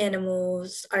like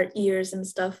animals, our ears and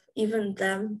stuff, even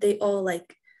them, they all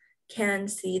like can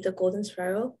see the golden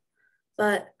spiral.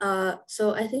 But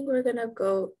so I think we're gonna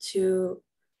go to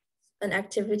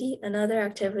another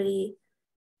activity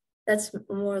that's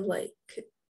more like,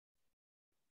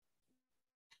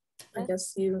 I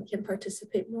guess you can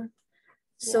participate more.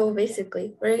 So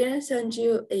basically, we're gonna send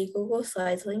you a Google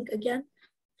Slides link again,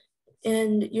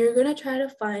 and you're gonna try to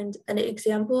find an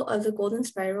example of the golden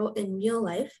spiral in real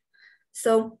life.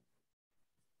 So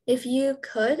if you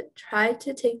could try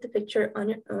to take the picture on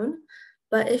your own,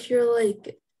 but if you're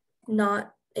like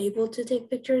not able to take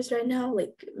pictures right now,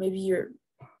 like maybe you're,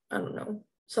 I don't know,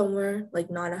 somewhere like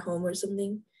not at home or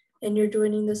something, and you're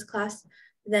joining this class,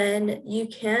 then you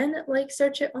can like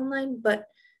search it online. But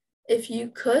if you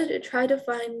could try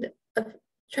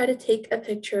to take a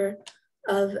picture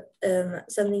of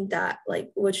something that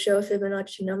like would show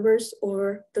Fibonacci numbers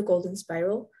or the golden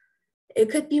spiral, it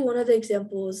could be one of the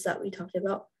examples that we talked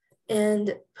about,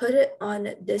 and put it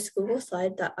on this Google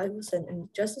slide that I will send in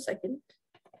just a second.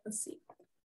 Let's see.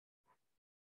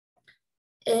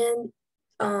 And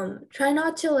try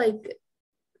not to like,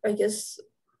 I guess,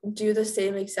 do the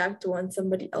same exact one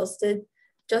somebody else did,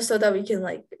 just so that we can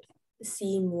like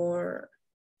see more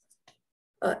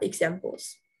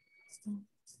examples.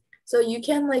 So you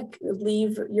can like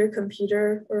leave your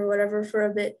computer or whatever for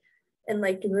a bit and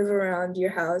like move around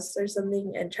your house or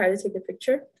something and try to take a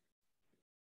picture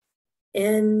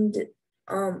and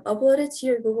upload it to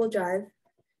your Google Drive,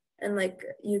 and like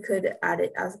you could add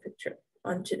it as a picture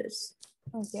onto this.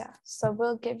 Yeah, so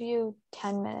we'll give you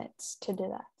 10 minutes to do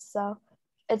that. So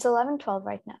it's 11:12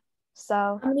 right now.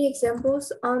 So how many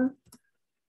examples?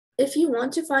 If you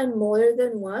want to find more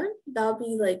than one, that'll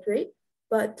be like great.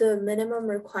 But the minimum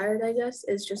required, I guess,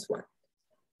 is just one.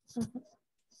 mm-hmm.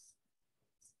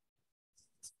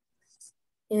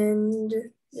 And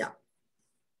yeah.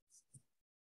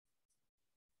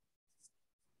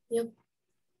 Yep.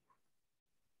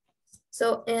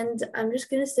 So, and I'm just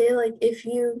gonna say, like, if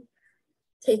you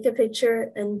take a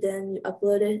picture and then you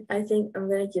upload it, I think I'm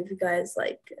gonna give you guys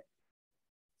like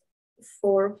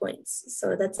 4 points.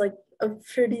 So that's like a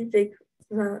pretty big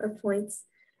amount of points.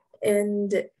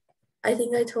 And I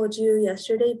think I told you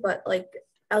yesterday, but like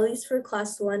at least for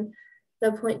class 1,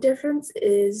 the point difference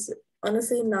is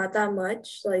honestly not that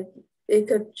much. Like it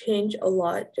could change a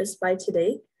lot just by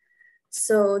today.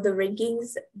 So the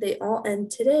rankings, they all end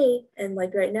today. And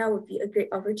like right now would be a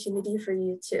great opportunity for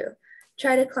you to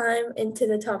try to climb into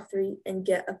the top 3 and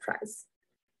get a prize.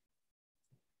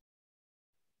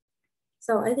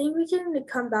 So I think we can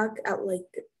come back at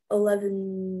like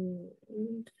 11:20,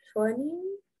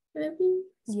 maybe?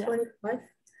 Yeah. 25?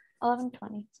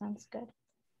 11:20 sounds good.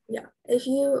 Yeah. If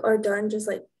you are done, just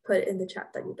like put it in the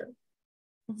chat that you're done.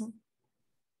 Mm-hmm.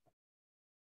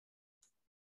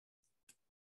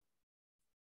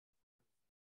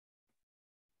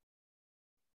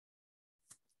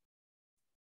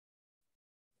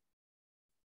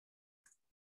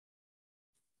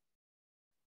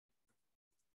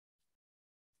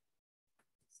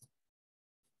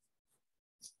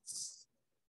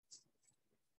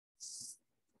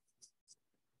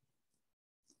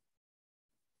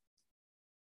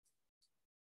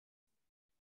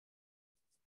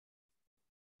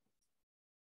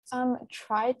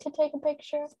 Try to take a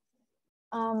picture.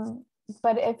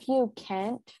 But if you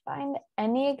can't find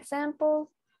any examples,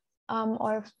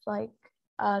 or if like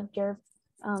your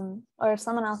or if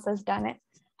someone else has done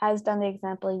the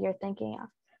example you're thinking of,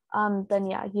 then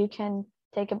yeah, you can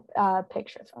take a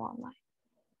picture from online.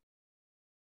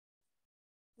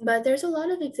 But there's a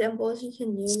lot of examples you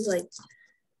can use. Like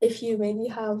if you maybe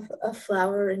have a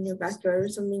flower in your backyard or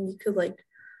something, you could like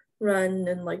run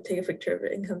and like take a picture of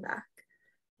it and come back.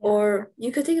 Yeah. Or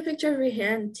you could take a picture of your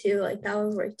hand too, like that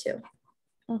would work too.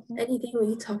 Mm-hmm. Anything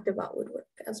we talked about would work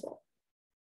as well.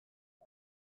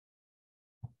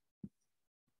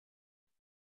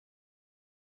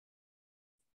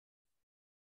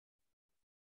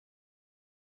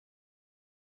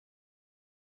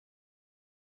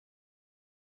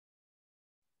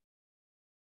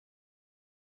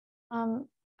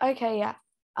 Okay, yeah.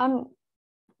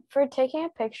 For taking a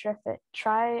picture of it,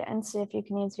 try and see if you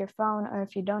can use your phone, or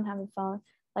if you don't have a phone,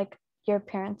 like your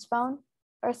parents' phone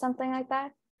or something like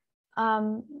that.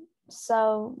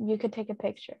 So you could take a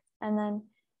picture and then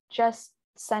just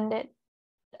send it,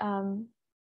 and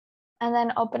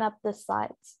then open up the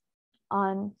slides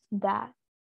on that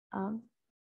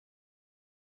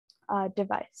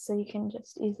device, so you can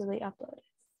just easily upload it,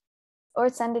 or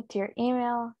send it to your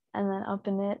email and then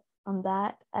open it on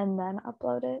that and then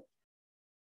upload it.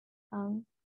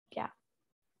 Yeah.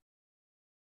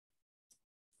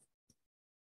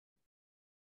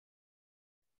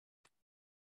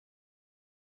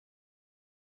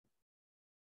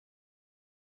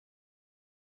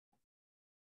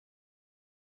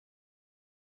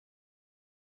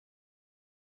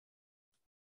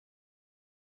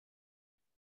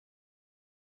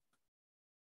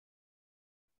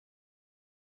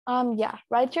 Yeah,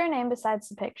 write your name besides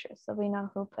the picture so we know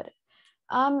who put it.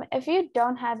 If you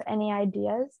don't have any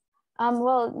ideas,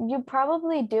 well, you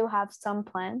probably do have some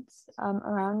plants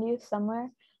around you somewhere,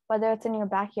 whether it's in your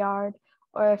backyard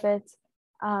or if it's,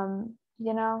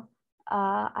 you know,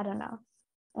 I don't know,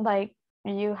 like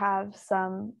you have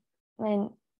some,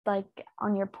 like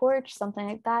on your porch, something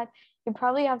like that. You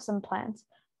probably have some plants.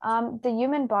 The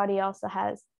human body also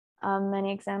has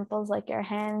many examples, like your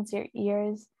hands, your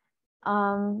ears,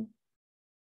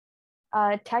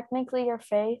 technically your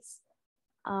face,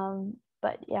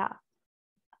 but yeah.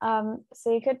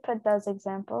 So you could put those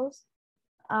examples.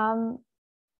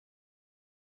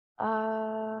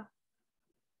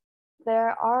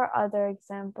 There are other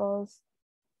examples.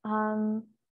 I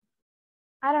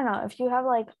don't know, if you have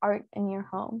like art in your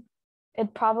home,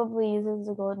 it probably uses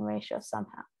the golden ratio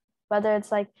somehow, whether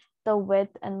it's like the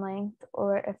width and length,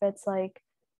 or if it's like,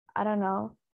 I don't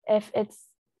know, if it's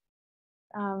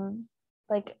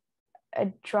like a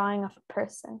drawing of a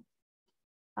person,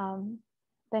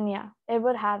 then yeah, it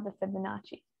would have the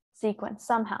Fibonacci sequence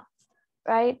somehow,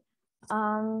 right?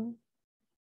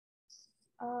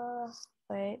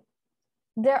 Wait.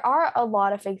 There are a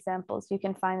lot of examples you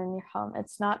can find in your home.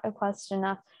 It's not a question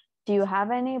of do you have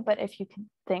any, but if you can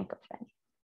think of any.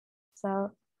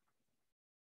 So,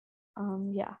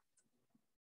 yeah.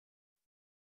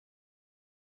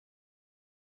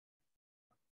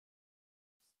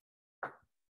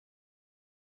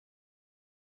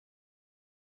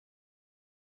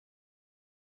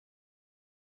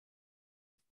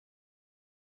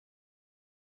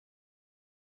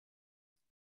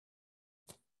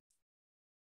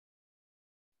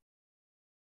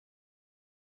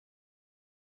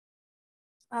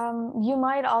 You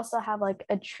might also have like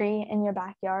a tree in your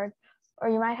backyard, or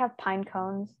you might have pine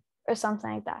cones or something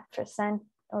like that for scent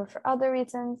or for other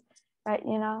reasons, right?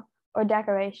 You know, or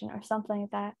decoration or something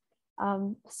like that.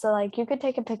 So like you could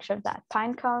take a picture of that.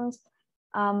 Pine cones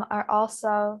are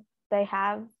also, they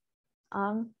have,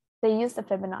 they use the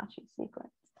Fibonacci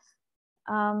sequence.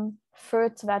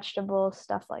 Fruits, vegetables,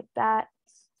 stuff like that.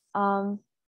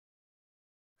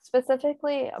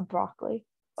 Specifically broccoli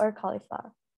or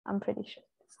cauliflower, I'm pretty sure.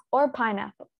 Or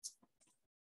pineapples.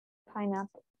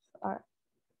 Pineapples are,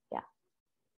 yeah.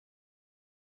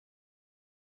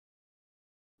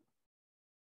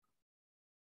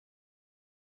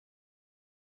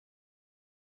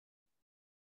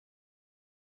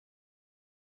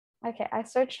 Okay, I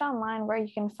searched online where you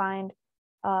can find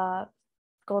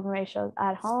golden ratios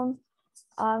at home.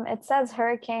 It says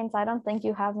hurricanes. I don't think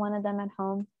you have one of them at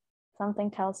home.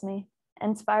 Something tells me.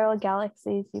 And spiral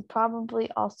galaxies, you probably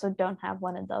also don't have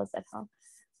one of those at home.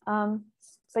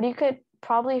 But you could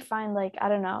probably find like, I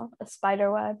don't know, a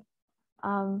spider web.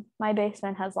 My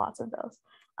basement has lots of those.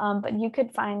 But you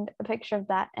could find a picture of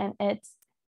that, and if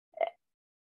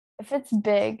it's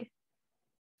big,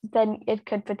 then it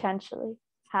could potentially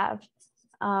have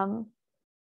the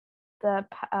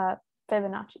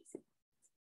Fibonacci sequence.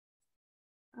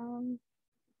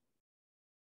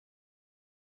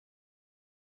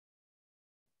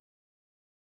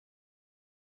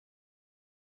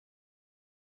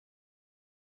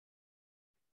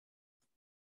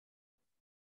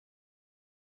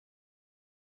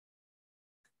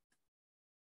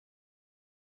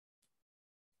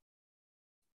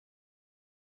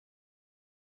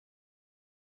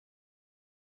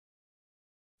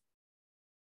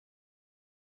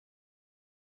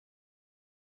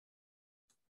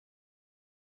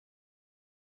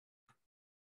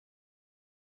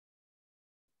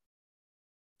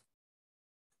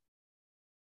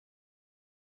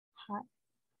 Hi.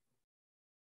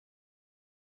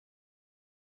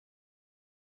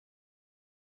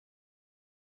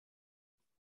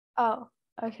 Oh,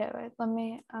 okay, wait, let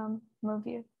me move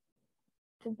you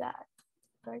to that.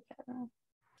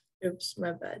 Oops,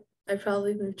 my bad. I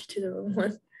probably moved to the wrong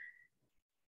one.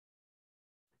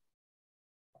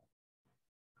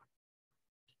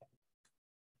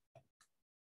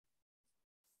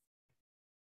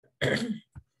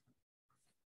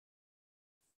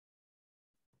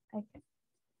 Okay.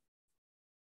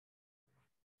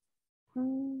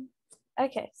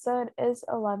 Okay, so it is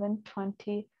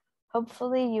 11:20.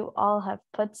 Hopefully you all have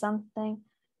put something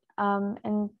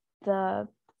in the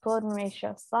golden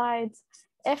ratio slides.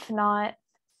 If not,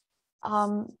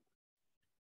 I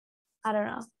don't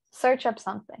know, search up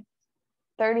something.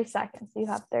 30 seconds. You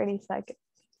have 30 seconds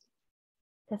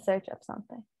to search up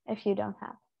something if you don't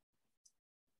have.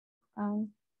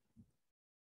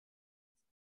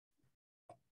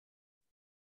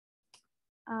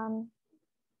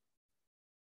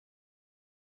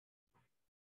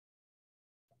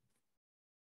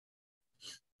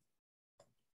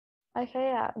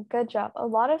 Okay, yeah, good job. A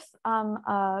lot of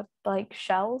like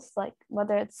shells, like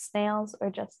whether it's snails or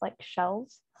just like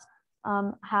shells,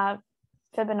 have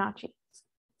Fibonacci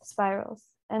spirals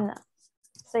in them.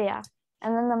 So yeah,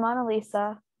 and then the Mona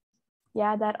Lisa,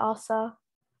 yeah, that also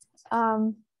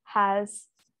has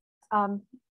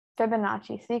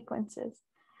Fibonacci sequences.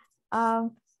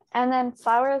 And then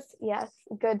flowers, yes,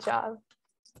 good job.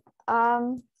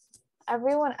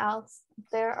 Everyone else,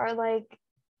 there are like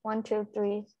 1, 2,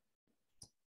 3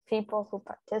 people who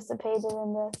participated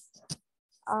in this.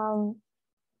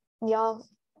 Y'all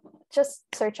just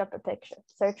search up a picture.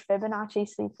 Search Fibonacci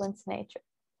sequence nature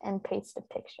and paste a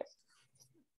picture.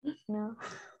 No?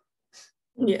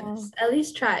 Yes, at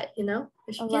least try it, you know?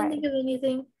 If you can't think of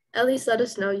anything, at least let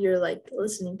us know you're like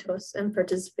listening to us and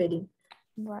participating.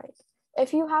 Right.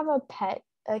 If you have a pet,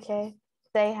 okay,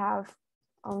 they have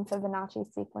Fibonacci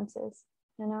sequences,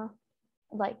 you know,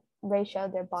 like ratio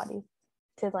their body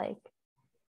to like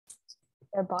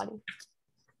their body.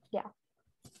 Yeah,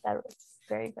 that was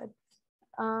very good.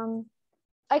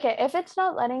 Okay, if it's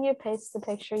not letting you paste the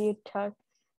picture you took,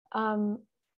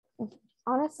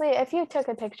 honestly, if you took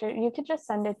a picture, you could just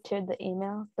send it to the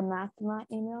email, the Mathema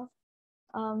email.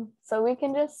 So we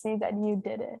can just see that you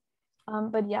did it.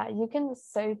 But yeah, you can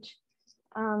search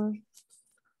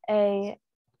a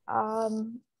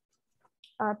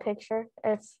picture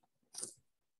if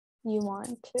you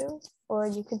want to, or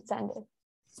you can send it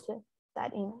to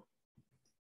that email.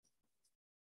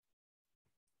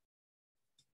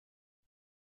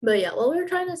 But yeah, what we're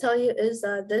trying to tell you is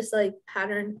that this like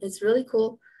pattern is really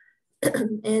cool.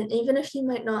 And even if you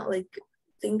might not like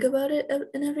think about it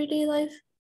in everyday life,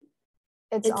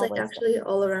 it's like actually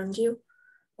all around you.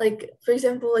 Like for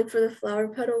example, like for the flower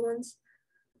petal ones,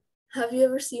 have you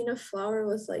ever seen a flower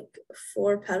with like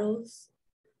 4 petals?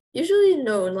 Usually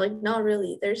no, like not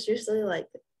really. There's usually like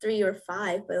 3 or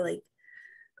 5, but like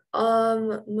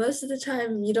most of the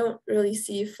time you don't really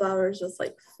see flowers with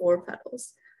like 4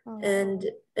 petals. Oh. And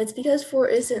it's because 4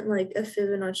 isn't like a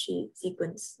Fibonacci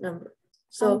sequence number.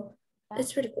 So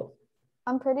it's pretty cool.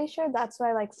 I'm pretty sure that's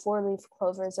why like 4-leaf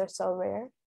clovers are so rare.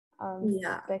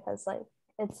 Yeah. Because like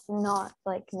it's not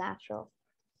like natural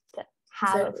to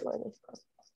have a 4-leaf clover.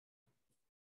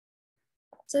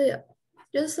 So yeah,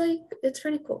 just like it's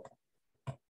pretty cool.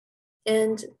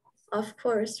 And of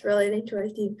course, relating to our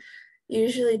theme, you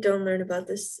usually don't learn about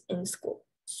this in school.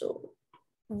 So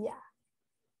yeah.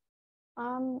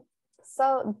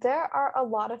 So there are a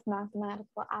lot of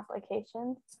mathematical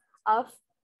applications of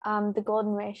the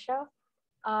golden ratio,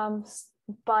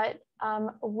 but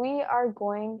we are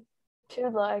going to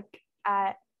look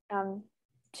at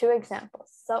 2 examples.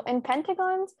 So in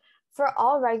pentagons, for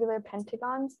all regular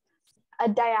pentagons, a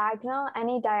diagonal,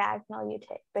 any diagonal you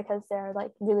take, because there are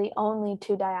like really only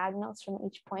 2 diagonals from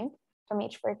each point, from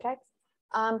each vertex,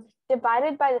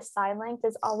 divided by the side length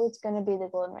is always going to be the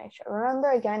golden ratio.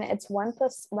 Remember, again, it's 1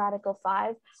 plus radical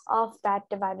 5, all of that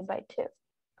divided by 2.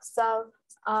 So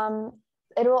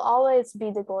it will always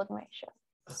be the golden ratio.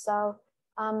 So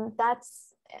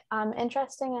that's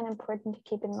interesting and important to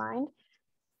keep in mind.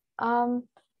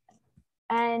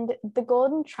 And the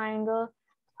golden triangle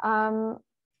there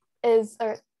is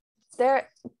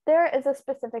a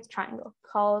specific triangle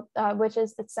called, which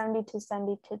is the 72,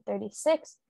 72,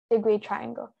 36 degree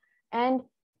triangle. And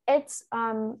it's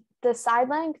the side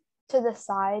length to the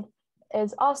side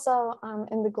is also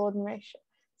in the golden ratio.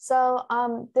 So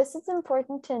this is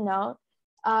important to note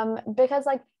because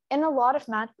like in a lot of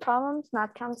math counts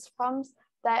problems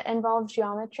that involve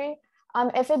geometry,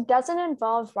 if it doesn't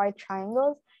involve right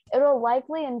triangles, it will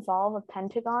likely involve a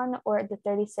pentagon or the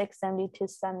 36, 72,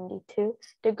 72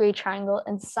 degree triangle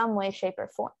in some way, shape, or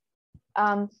form.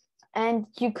 And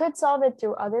you could solve it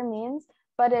through other means,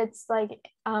 but it's like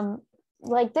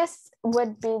this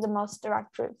would be the most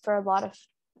direct route for a lot of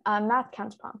math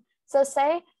counts problem. So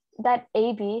say that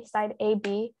AB, side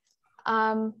AB,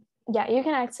 yeah, you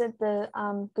can exit the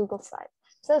Google slide.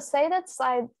 So say that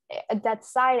side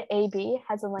AB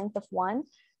has a length of 1,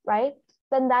 right?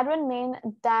 Then that would mean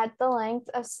that the length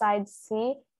of side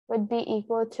C would be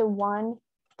equal to 1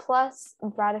 plus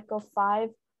radical 5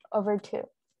 over 2,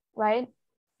 right?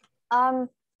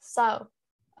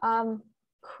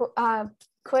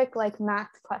 Quick like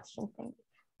math question thing.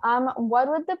 What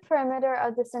would the perimeter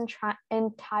of this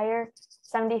entire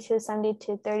 72,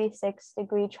 72, 36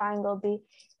 degree triangle be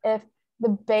if the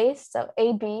base, so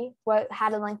AB,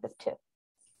 had a length of 2?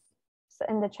 So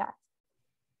in the chat.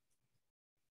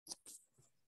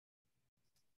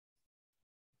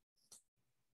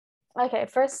 Okay,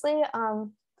 firstly,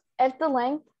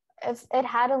 if it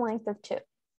had a length of 2,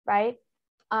 right?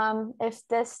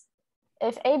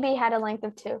 If AB had a length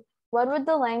of 2, what would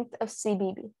the length of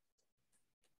CB be?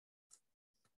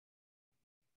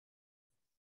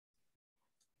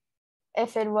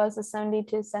 If it was a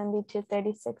 72, 72,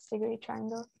 36 degree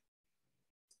triangle.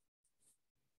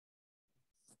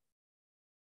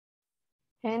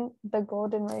 In the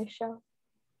golden ratio.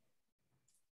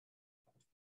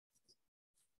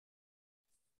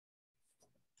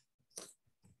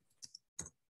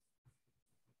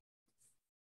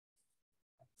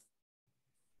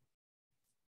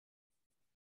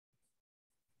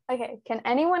 Okay, can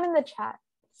anyone in the chat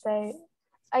say,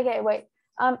 okay, wait.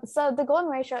 So the golden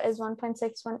ratio is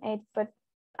 1.618, but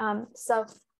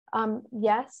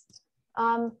yes.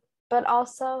 But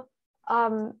also,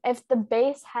 if the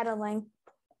base had a length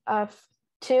of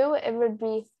 2, it would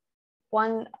be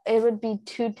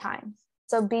 2 times.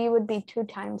 So B would be 2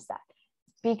 times that,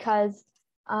 because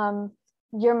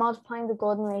you're multiplying the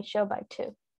golden ratio by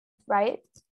 2, right?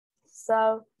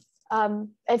 So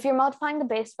if you're multiplying the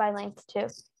base by length 2,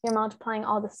 you're multiplying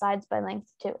all the sides by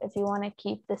length 2 if you want to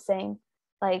keep the same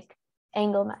like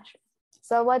angle measure.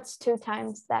 So what's 2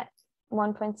 times that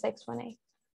 1.618?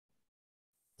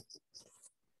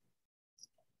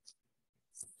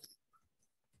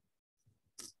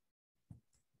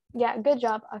 Yeah, good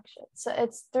job, Akshay. So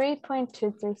it's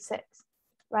 3.236,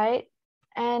 right?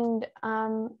 And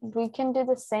we can do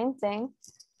the same thing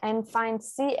and find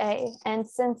CA. And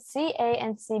since CA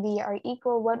and CB are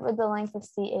equal, what would the length of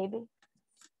CA be?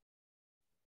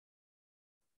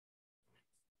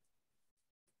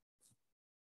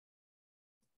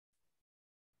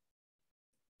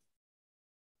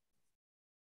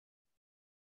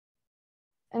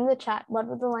 In the chat, what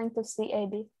would the length of CA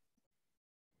be?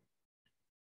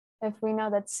 If we know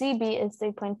that CB is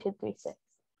 3.236.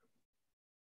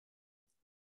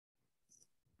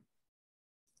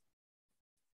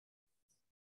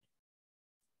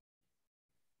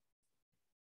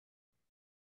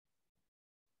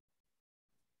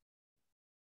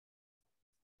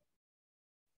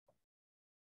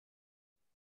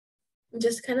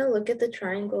 Just kind of look at the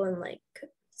triangle and like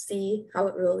see how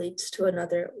it relates to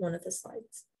another one of the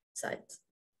sides.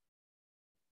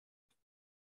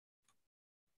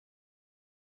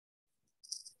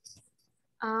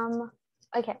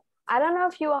 Okay, I don't know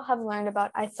if you all have learned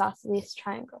about isosceles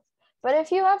triangles, but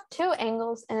if you have 2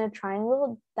 angles in a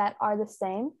triangle that are the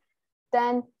same,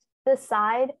 then the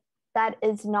side that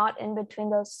is not in between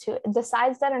those two, the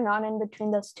sides that are not in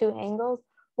between those 2 angles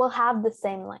will have the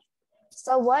same length.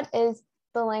 So what is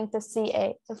the length of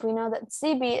CA if we know that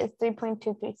CB is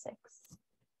 3.236?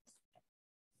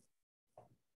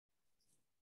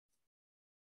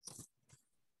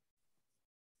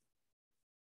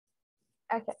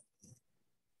 Okay.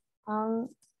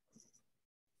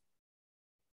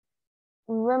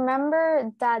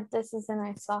 Remember that this is an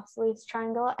isosceles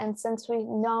triangle, and since we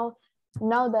know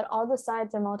that all the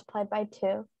sides are multiplied by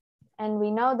 2, and we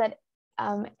know that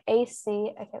AC,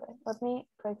 okay, wait, let me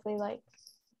quickly like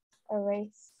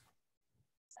erase.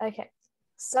 Okay,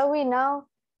 so we know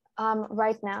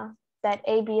right now that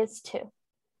AB is 2,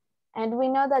 and we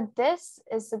know that this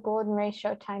is the golden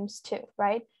ratio times 2,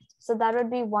 right? So that would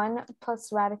be 1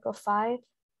 plus radical 5,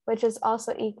 which is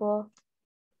also equal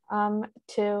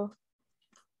to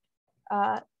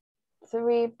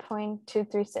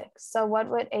 3.236. So what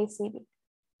would AC be?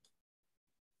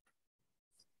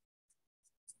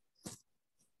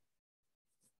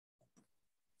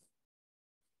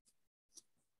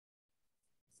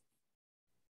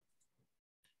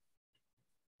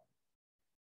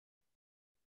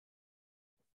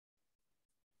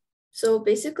 So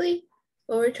basically,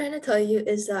 what we're trying to tell you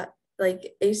is that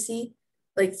like AC,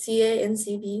 like CA and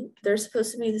CB, they're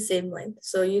supposed to be the same length.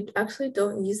 So you actually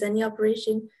don't use any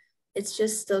operation. It's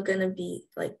just still gonna be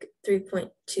like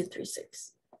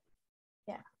 3.236.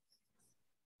 Yeah.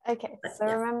 Okay, so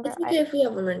yeah. Remember, it's okay if we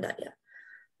haven't learned that yet.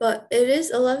 But it is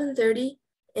 11:30,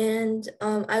 and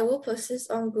I will post this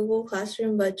on Google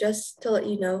Classroom, but just to let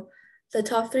you know, the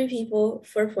top 3 people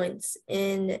for points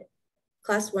in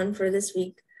class 1 for this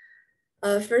week.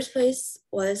 First place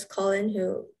was Colin,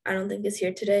 who I don't think is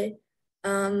here today.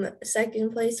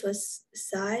 Second place was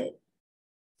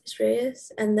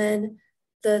Shreyas, and then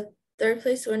the third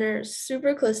place winner,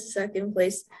 super close to second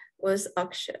place, was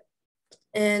Akshay.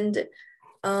 And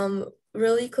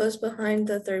really close behind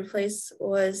the third place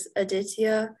was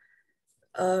Aditya,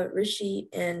 Rishi,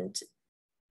 and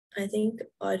I think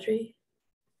Audrey.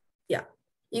 Yeah,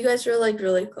 you guys were like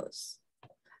really close.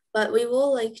 But we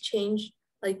will like change,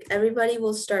 like everybody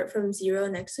will start from 0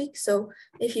 next week. So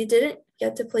if you didn't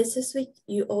get to place this week,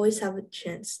 you always have a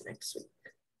chance next week.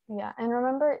 Yeah, and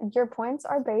remember, your points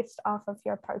are based off of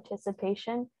your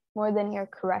participation more than your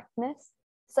correctness.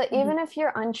 So even if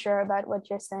you're unsure about what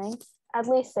you're saying, at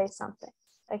least say something.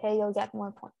 Okay, you'll get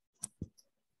more points.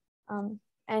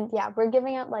 And yeah, we're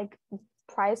giving out like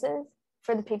prizes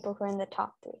for the people who are in the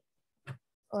top 3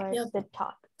 or the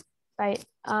top, right?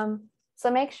 So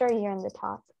make sure you're in the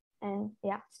top, and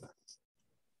yeah.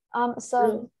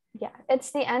 So yeah,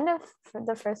 it's the end of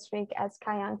the first week, as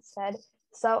Kayang said.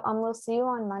 So we'll see you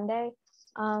on Monday.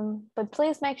 But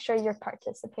please make sure you're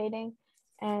participating,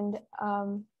 and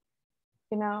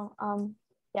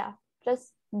yeah,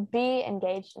 just be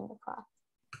engaged in the class,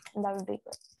 and that would be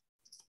great.